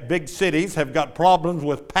 big cities, have got problems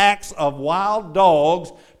with packs of wild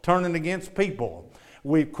dogs turning against people.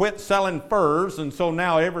 We've quit selling furs, and so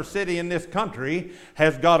now every city in this country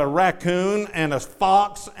has got a raccoon and a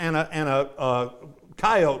fox and a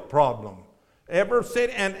coyote problem. Every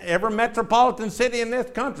city and every metropolitan city in this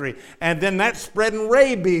country. And then that's spreading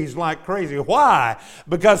rabies like crazy. Why?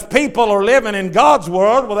 Because people are living in God's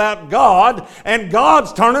world without God, and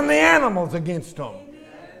God's turning the animals against them.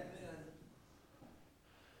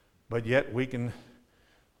 But yet we can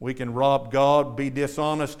rob God, be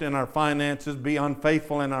dishonest in our finances, be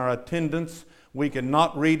unfaithful in our attendance. We can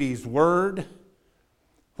not read His Word.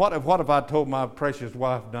 What if I told my precious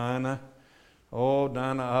wife, Dinah, oh,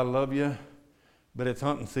 Dinah, I love you, but it's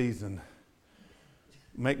hunting season.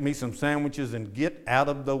 Make me some sandwiches and get out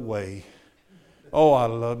of the way. Oh, I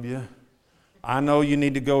love you. I know you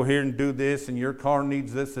need to go here and do this, and your car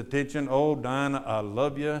needs this attention. Oh, Dinah, I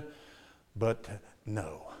love you, but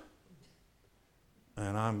no.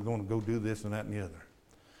 And I'm going to go do this and that and the other.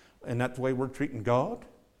 And that's the way we're treating God.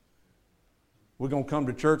 We're going to come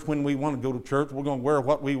to church when we want to go to church. We're going to wear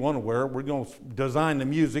what we want to wear. We're going to design the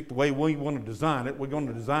music the way we want to design it. We're going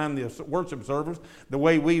to design the worship service the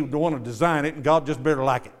way we want to design it, and God just better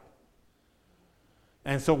like it.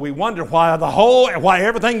 And so we wonder why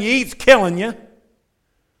everything you eat's killing you.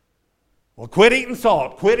 Well, quit eating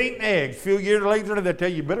salt. Quit eating eggs. A few years later, they tell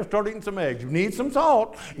you, you better start eating some eggs. You need some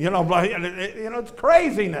salt. It's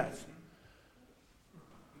craziness.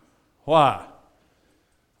 Why?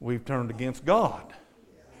 We've turned against God.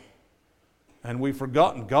 And we've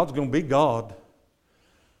forgotten God's going to be God.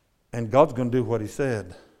 And God's going to do what He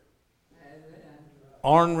said.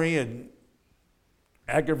 Ornery and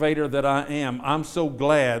aggravator that I am, I'm so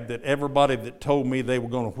glad that everybody that told me they were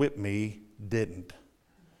going to whip me didn't.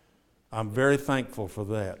 I'm very thankful for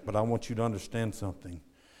that. But I want you to understand something.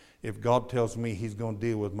 If God tells me He's going to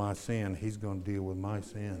deal with my sin, He's going to deal with my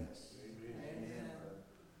sin.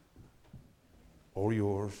 Or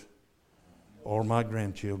yours. Or my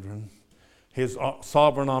grandchildren. His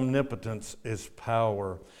sovereign omnipotence is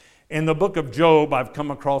power. In the book of Job, I've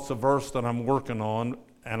come across a verse that I'm working on,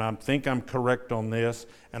 and I think I'm correct on this,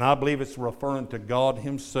 and I believe it's referring to God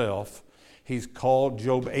Himself. He's called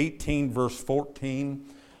Job 18, verse 14,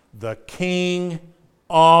 the King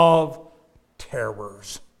of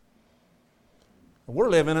Terrors. We're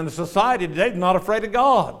living in a society today that's not afraid of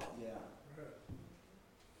God.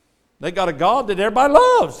 They got a God that everybody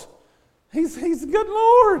loves. He's the good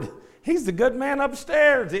Lord. He's the good man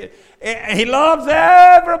upstairs. He loves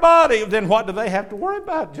everybody. Then what do they have to worry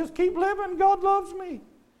about? Just keep living. God loves me.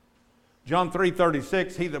 John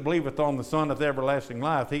 3:36, he that believeth on the Son hath everlasting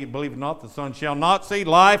life. He that believeth not the Son shall not see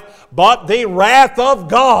life, but the wrath of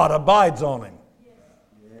God abides on him.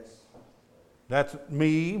 Yes. That's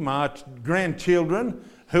me, my grandchildren,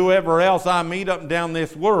 whoever else I meet up and down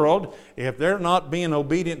this world. If they're not being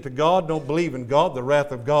obedient to God, don't believe in God, the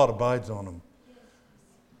wrath of God abides on them.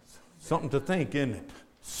 Something to think, isn't it?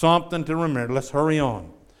 Something to remember. Let's hurry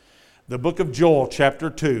on. The book of Joel, chapter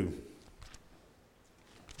 2.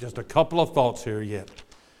 Just a couple of thoughts here yet.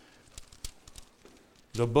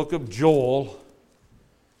 The book of Joel,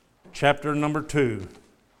 chapter number 2.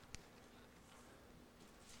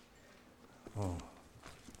 Oh,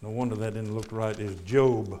 no wonder that didn't look right. It's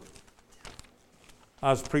Job. I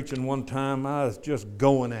was preaching one time. I was just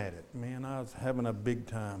going at it. Man, I was having a big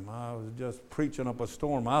time. I was just preaching up a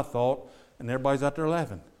storm, I thought, and everybody's out there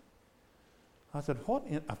laughing. I said,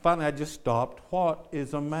 finally I just stopped. What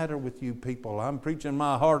is the matter with you people? I'm preaching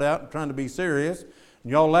my heart out and trying to be serious,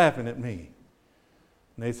 and y'all laughing at me.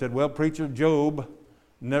 And they said, well, preacher, Job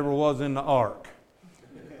never was in the ark.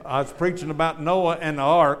 I was preaching about Noah and the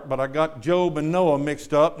ark, but I got Job and Noah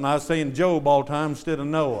mixed up, and I was saying Job all the time instead of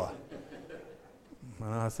Noah.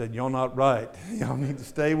 And I said, you're not right. Y'all need to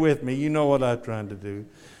stay with me. You know what I'm trying to do.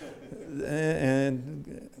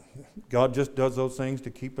 And God just does those things to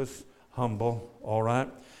keep us humble, all right?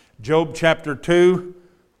 Job chapter 2,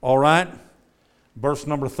 all right? Verse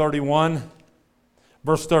number 31.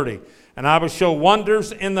 Verse 30. And I will show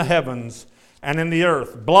wonders in the heavens and in the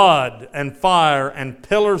earth, blood and fire and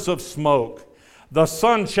pillars of smoke. The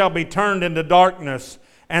sun shall be turned into darkness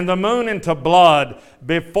and the moon into blood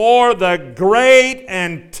before the great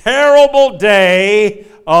and terrible day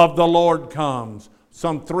of the Lord comes.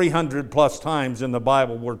 Some 300 plus times in the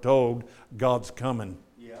Bible we're told God's coming.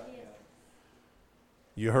 Yeah.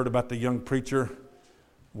 You heard about the young preacher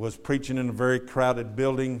was preaching in a very crowded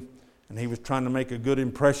building, and he was trying to make a good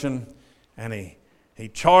impression, and he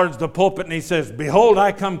charged the pulpit and he says, behold,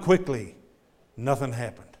 I come quickly. Nothing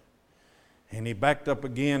happened. And he backed up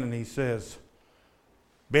again and he says,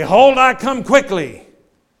 behold, I come quickly.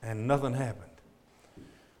 And nothing happened.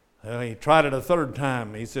 Well, he tried it a third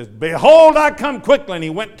time. He says, behold, I come quickly. And he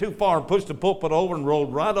went too far and pushed the pulpit over and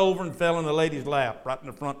rolled right over and fell in the lady's lap, right in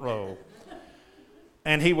the front row.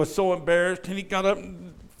 And he was so embarrassed, and he got up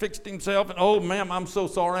and fixed himself. And, oh, ma'am, I'm so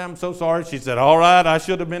sorry, I'm so sorry. She said, all right, I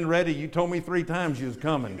should have been ready. You told me 3 times you was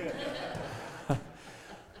coming.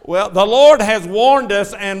 Well, the Lord has warned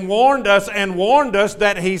us and warned us and warned us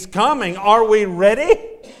that He's coming. Are we ready?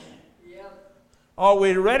 Are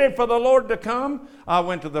we ready for the Lord to come? I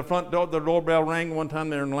went to the front door. The doorbell rang one time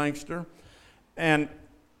there in Lancaster. And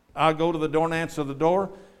I go to the door and answer the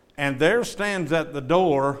door. And there stands at the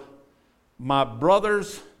door my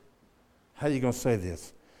brother's, how are you going to say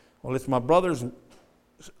this? Well, it's my brother's,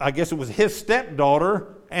 I guess it was his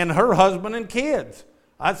stepdaughter and her husband and kids.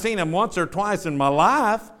 I'd seen them once or twice in my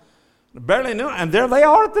life. Barely knew. And there they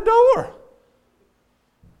are at the door.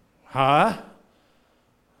 Hi.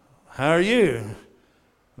 How are you?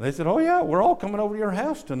 They said, oh, yeah, we're all coming over to your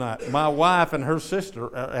house tonight. My wife and her sister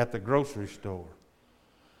are at the grocery store.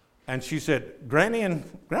 And she said, Granny and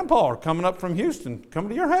Grandpa are coming up from Houston, coming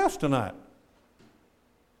to your house tonight.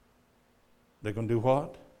 They're going to do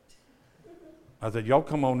what? I said, y'all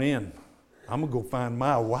come on in. I'm going to go find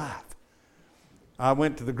my wife. I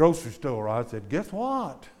went to the grocery store. I said, guess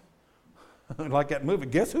what? Like that movie,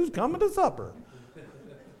 guess who's coming to supper?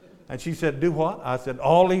 And she said, do what? I said,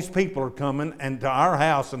 all these people are coming and to our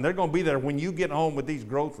house, and they're going to be there when you get home with these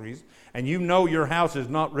groceries, and you know your house is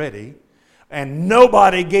not ready, and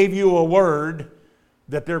nobody gave you a word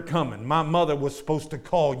that they're coming. My mother was supposed to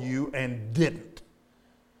call you and didn't.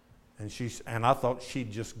 And I thought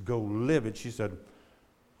she'd just go livid. She said,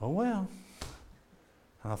 "Oh, well."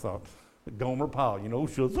 I thought, Gomer Pyle,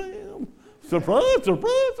 Shazam, surprise,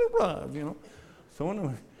 surprise, surprise, So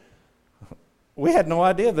anyway, we had no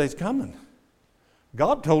idea that he's coming.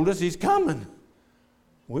 God told us he's coming.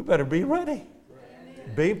 We better be ready.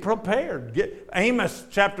 Be prepared. Amos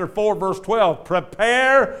chapter 4, verse 12.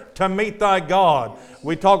 Prepare to meet thy God.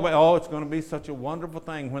 We talk about, it's going to be such a wonderful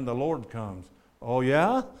thing when the Lord comes. Oh,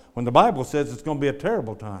 yeah? When the Bible says it's going to be a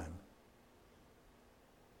terrible time.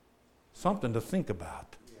 Something to think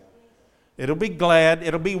about. It'll be glad,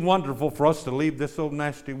 it'll be wonderful for us to leave this old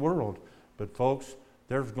nasty world. But folks,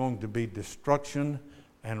 there's going to be destruction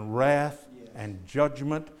and wrath and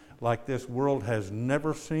judgment like this world has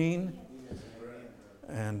never seen.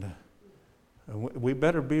 And we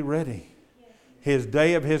better be ready. His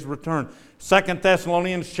day of his return. 2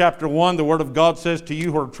 Thessalonians chapter 1, the word of God says, to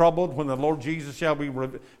you who are troubled, when the Lord Jesus shall be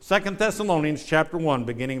revealed. 2 Thessalonians chapter 1,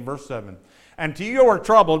 beginning verse 7. And to you who are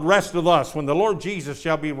troubled, rest with us, when the Lord Jesus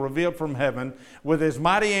shall be revealed from heaven, with his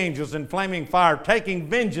mighty angels in flaming fire, taking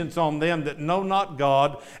vengeance on them that know not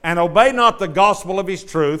God, and obey not the gospel of his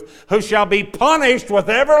truth, who shall be punished with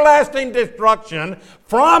everlasting destruction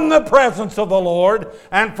from the presence of the Lord,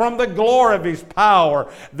 and from the glory of his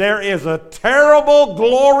power. There is a terrible,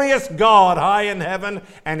 glorious God high in heaven,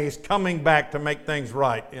 and he's coming back to make things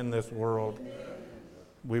right in this world.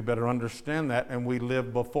 We better understand that, and we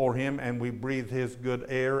live before him, and we breathe his good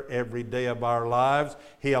air every day of our lives.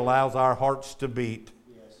 He allows our hearts to beat.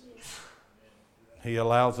 He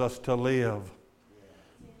allows us to live.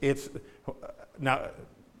 Now,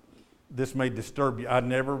 this may disturb you. I've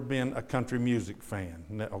never been a country music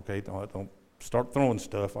fan. Okay, don't start throwing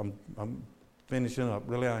stuff. I'm finishing up.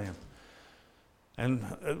 Really, I am. And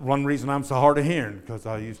one reason I'm so hard of hearing, because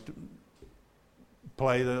I used to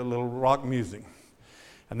play the little rock music.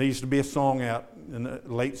 And there used to be a song out in the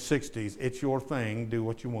late 60s, it's your thing, do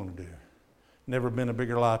what you want to do. Never been a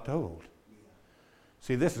bigger lie told.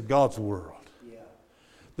 See, this is God's world.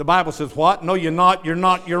 The Bible says what? No, you're not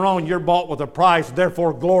your own. You're bought with a price.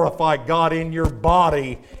 Therefore, glorify God in your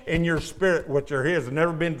body, in your spirit, which are his. I've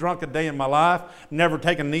never been drunk a day in my life. Never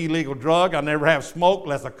taken an illegal drug. I never have smoked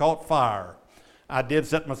unless I caught fire. I did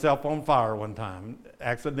set myself on fire one time.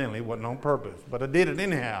 Accidentally, it wasn't on purpose. But I did it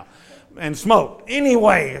anyhow. And smoked.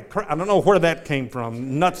 Anyway, I don't know where that came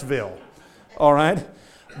from. Nutsville. All right?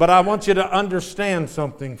 But I want you to understand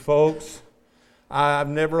something, folks. I've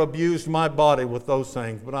never abused my body with those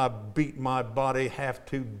things, but I beat my body half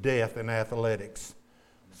to death in athletics.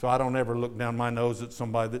 So I don't ever look down my nose at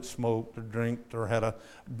somebody that smoked or drank or had a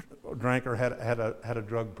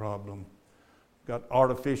drug problem. Got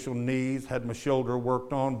artificial knees, had my shoulder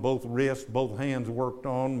worked on, both wrists, both hands worked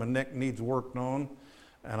on, my neck needs worked on.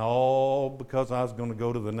 And all because I was going to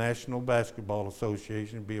go to the National Basketball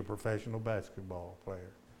Association and be a professional basketball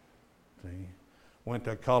player. See? Went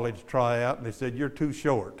to a college tryout and they said, you're too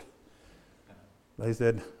short. They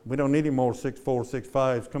said, we don't need any more 6'4",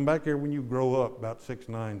 6'5". Come back here when you grow up, about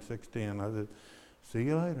 6'9", 6'10". I said, see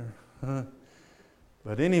you later.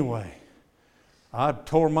 But anyway, I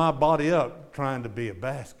tore my body up trying to be a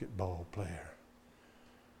basketball player.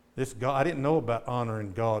 This God, I didn't know about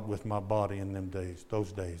honoring God with my body in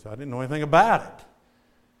those days. I didn't know anything about it.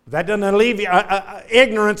 That doesn't alleviate.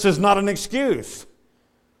 Ignorance is not an excuse.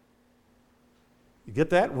 You get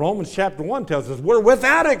that? Romans chapter 1 tells us we're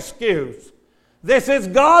without excuse. This is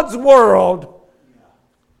God's world.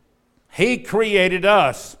 He created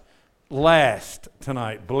us last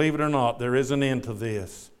tonight. Believe it or not, there is an end to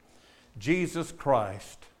this. Jesus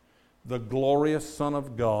Christ, the glorious Son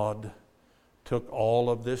of God, took all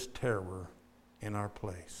of this terror in our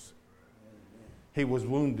place. He was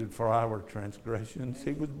wounded for our transgressions.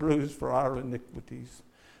 He was bruised for our iniquities.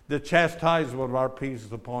 The chastisement of our peace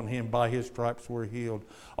is upon him. By his stripes we're healed.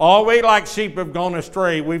 All we like sheep have gone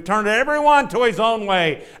astray. We've turned everyone to his own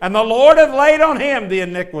way. And the Lord hath laid on him the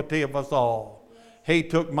iniquity of us all. He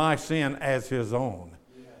took my sin as his own.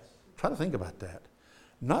 Try to think about that.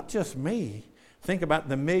 Not just me. Think about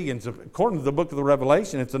the millions of, according to the book of the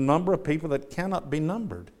Revelation, it's a number of people that cannot be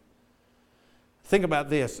numbered. Think about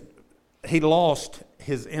this. He lost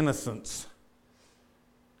his innocence.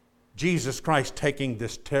 Jesus Christ taking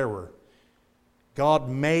this terror. God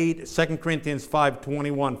made, 2 Corinthians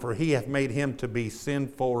 5:21, for he hath made him to be sin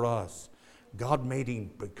for us. God made him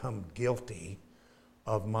become guilty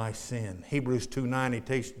of my sin. Hebrews 2:9, he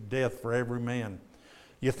tasted death for every man.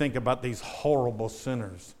 You think about these horrible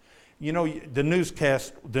sinners. You know, the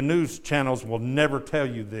news channels will never tell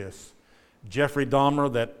you this. Jeffrey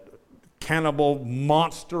Dahmer, that cannibal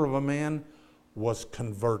monster of a man, was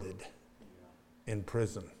converted in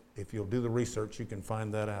prison. If you'll do the research, you can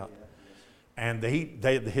find that out. And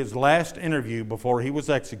his last interview before he was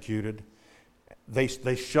executed, they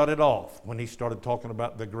shut it off when he started talking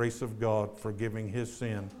about the grace of God forgiving his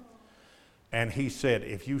sin. And he said,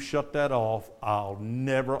 if you shut that off, I'll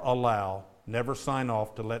never sign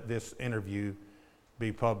off to let this interview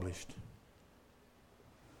be published.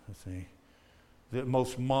 Let's see. The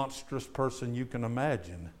most monstrous person you can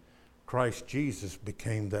imagine, Christ Jesus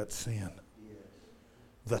became that sin.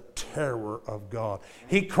 The terror of God.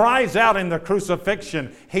 He cries out in the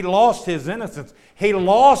crucifixion. He lost his innocence. He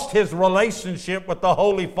lost his relationship with the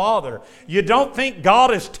Holy Father. You don't think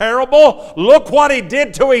God is terrible? Look what he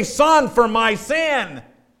did to his son for my sin.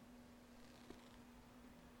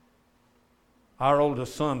 Our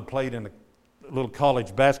oldest son played in a little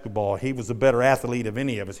college basketball. He was a better athlete of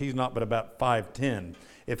any of us. He's not but about 5'10".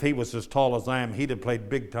 If he was as tall as I am, he'd have played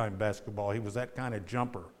big-time basketball. He was that kind of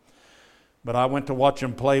jumper. But I went to watch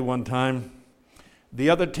him play one time. The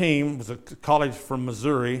other team was a college from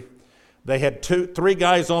Missouri. They had three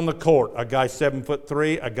guys on the court, a guy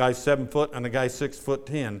 7'3", a guy 7 foot, and a guy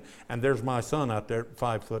 6'10". And there's my son out there,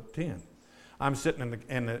 5'10". I'm sitting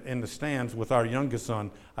in the stands with our youngest son.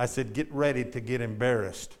 I said, get ready to get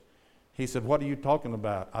embarrassed. He said, what are you talking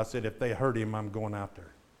about? I said, if they hurt him, I'm going out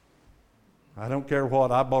there. I don't care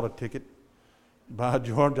what. I bought a ticket. By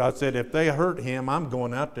George, I said, if they hurt him, I'm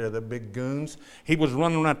going out there, the big goons. He was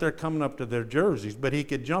running out there coming up to their jerseys, but he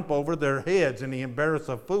could jump over their heads and he embarrassed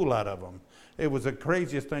the fool out of them. It was the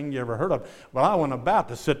craziest thing you ever heard of. But I wasn't about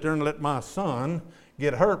to sit there and let my son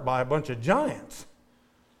get hurt by a bunch of giants.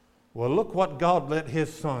 Well, look what God let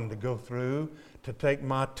his son to go through to take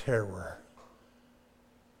my terror.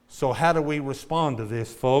 So how do we respond to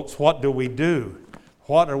this, folks? What do we do?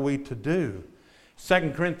 What are we to do?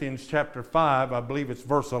 2 Corinthians chapter 5, I believe it's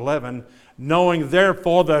verse 11, knowing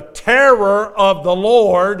therefore the terror of the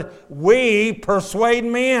Lord, we persuade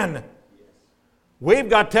men. We've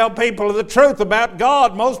got to tell people the truth about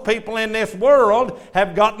God. Most people in this world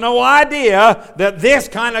have got no idea that this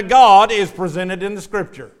kind of God is presented in the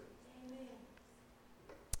Scripture.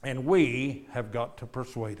 And we have got to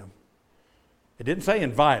persuade them. It didn't say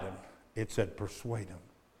invite them. It said persuade them.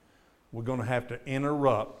 We're going to have to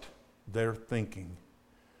interrupt their thinking.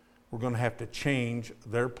 We're going to have to change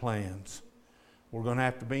their plans. We're going to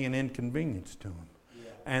have to be an inconvenience to them.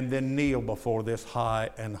 And then kneel before this high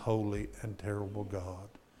and holy and terrible God.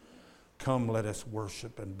 Come, let us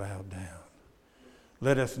worship and bow down.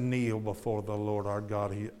 Let us kneel before the Lord our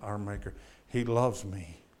God, our Maker. He loves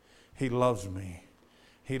me. He loves me.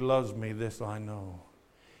 He loves me, this I know.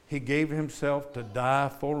 He gave himself to die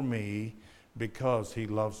for me because he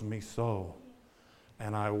loves me so.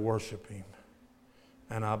 And I worship him.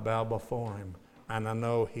 And I bow before him. And I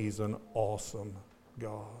know he's an awesome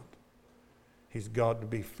God. He's God to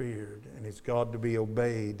be feared. And he's God to be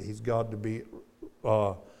obeyed. He's God to be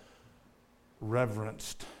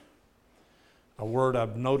reverenced. A word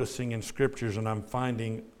I'm noticing in scriptures, and I'm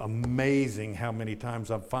finding amazing how many times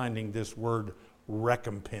I'm finding this word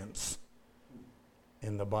recompense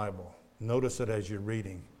in the Bible. Notice it as you're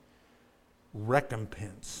reading.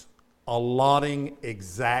 Recompense. Allotting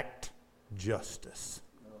exact justice.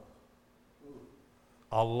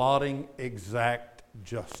 Allotting exact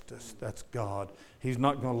justice. That's God. He's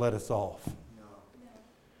not going to let us off.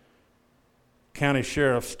 County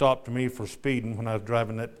sheriff stopped me for speeding when I was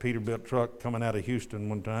driving that Peterbilt truck coming out of Houston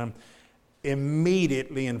one time,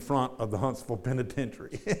 immediately in front of the Huntsville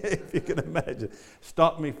Penitentiary, if you can imagine.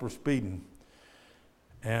 Stopped me for speeding.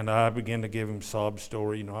 And I began to give him a sob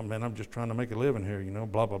story. I'm just trying to make a living here,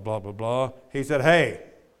 blah, blah, blah, blah, blah. He said, hey,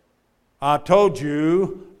 I told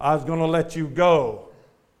you I was going to let you go.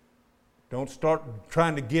 Don't start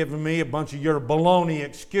trying to give me a bunch of your baloney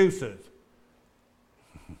excuses.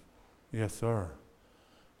 Yes, sir.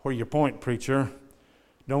 Where's your point, preacher?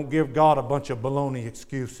 Don't give God a bunch of baloney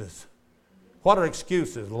excuses. What are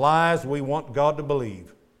excuses? Lies we want God to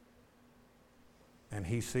believe. And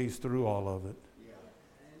he sees through all of it.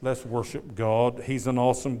 Let's worship God. He's an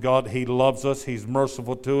awesome God. He loves us. He's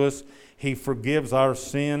merciful to us. He forgives our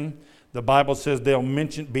sin. The Bible says they'll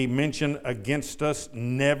be mentioned against us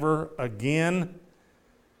never again.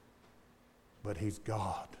 But he's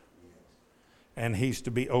God. And he's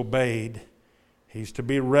to be obeyed. He's to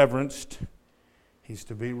be reverenced. He's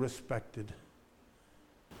to be respected.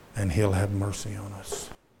 And he'll have mercy on us.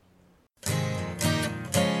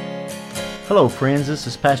 Hello friends, this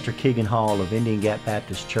is Pastor Keegan Hall of Indian Gap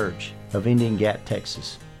Baptist Church of Indian Gap,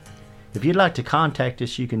 Texas. If you'd like to contact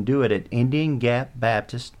us, you can do it at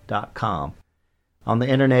IndianGapBaptist.com. On the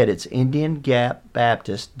internet, it's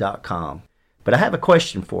IndianGapBaptist.com. But I have a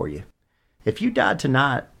question for you. If you died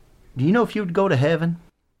tonight Do you know if you would go to heaven?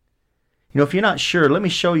 You know, if you're not sure, let me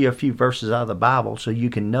show you a few verses out of the Bible so you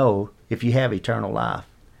can know if you have eternal life.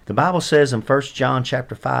 The Bible says in 1 John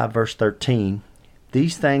chapter 5, verse 13,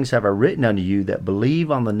 "These things have I written unto you that believe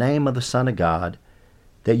on the name of the Son of God,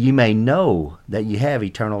 that you may know that you have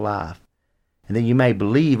eternal life, and that you may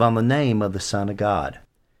believe on the name of the Son of God."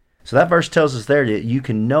 So that verse tells us there that you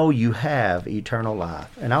can know you have eternal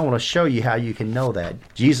life. And I want to show you how you can know that.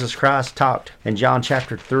 Jesus Christ talked in John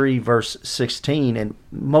chapter 3, verse 16, and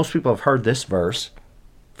most people have heard this verse.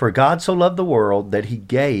 "For God so loved the world that he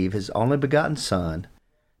gave his only begotten Son,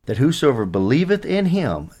 that whosoever believeth in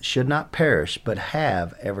him should not perish, but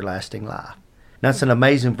have everlasting life." That's an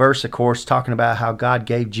amazing verse, of course, talking about how God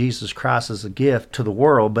gave Jesus Christ as a gift to the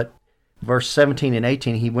world, but verse 17 and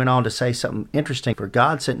 18, he went on to say something interesting. "For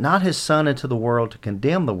God sent not his Son into the world to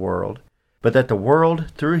condemn the world, but that the world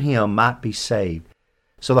through him might be saved."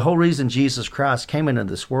 So the whole reason Jesus Christ came into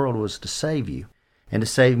this world was to save you, and to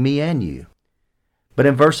save me and you. But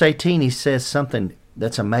in verse 18, he says something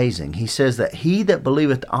that's amazing. He says that he that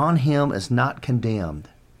believeth on him is not condemned.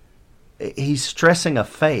 He's stressing a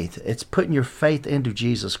faith. It's putting your faith into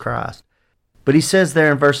Jesus Christ. But he says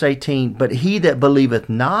there in verse 18, "But he that believeth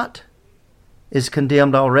not is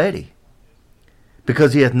condemned already,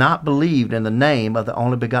 because he hath not believed in the name of the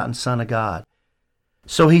only begotten Son of God."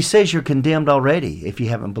 So he says you're condemned already if you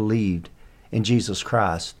haven't believed in Jesus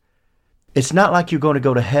Christ. It's not like you're going to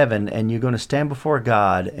go to heaven and you're going to stand before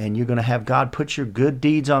God and you're going to have God put your good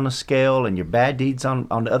deeds on the scale and your bad deeds on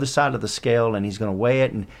the other side of the scale, and he's going to weigh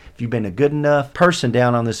it, and if you've been a good enough person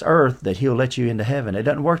down on this earth that he'll let you into heaven. It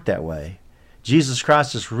doesn't work that way. Jesus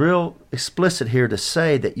Christ is real explicit here to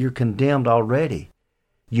say that you're condemned already.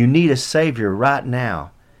 You need a Savior right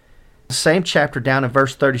now. The same chapter down in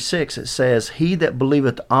verse 36, it says, "He that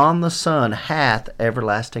believeth on the Son hath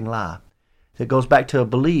everlasting life." It goes back to a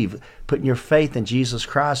believe, putting your faith in Jesus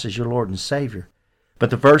Christ as your Lord and Savior.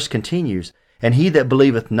 But the verse continues, "And he that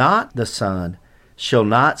believeth not the Son shall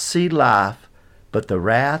not see life, but the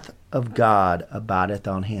wrath of God abideth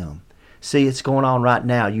on him." See, it's going on right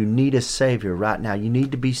now. You need a Savior right now. You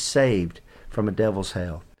need to be saved from a devil's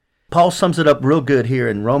hell. Paul sums it up real good here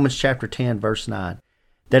in Romans chapter 10, verse 9.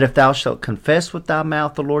 "That if thou shalt confess with thy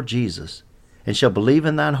mouth the Lord Jesus, and shalt believe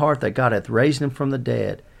in thine heart that God hath raised him from the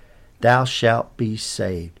dead, thou shalt be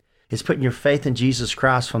saved." It's putting your faith in Jesus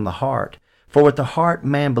Christ from the heart. "For with the heart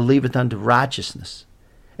man believeth unto righteousness,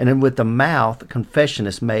 and then with the mouth confession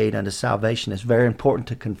is made unto salvation." It's very important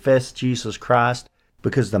to confess Jesus Christ,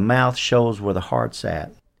 because the mouth shows where the heart's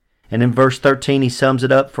at. And in verse 13, he sums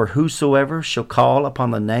it up, "For whosoever shall call upon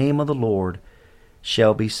the name of the Lord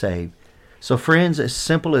shall be saved." So friends, as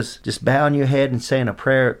simple as just bowing your head and saying a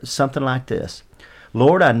prayer, something like this: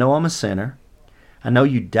 "Lord, I know I'm a sinner. I know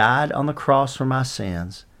you died on the cross for my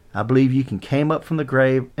sins. I believe you came up from the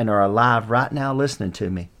grave and are alive right now listening to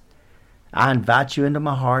me. I invite you into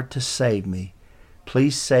my heart to save me.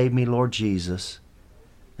 Please save me, Lord Jesus.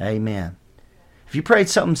 Amen." If you prayed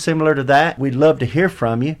something similar to that, we'd love to hear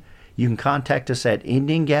from you. You can contact us at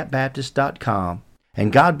IndianGapBaptist.com.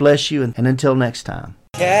 And God bless you, and until next time.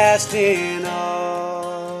 Casting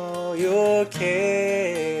all your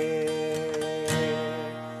care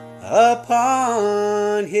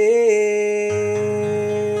upon him.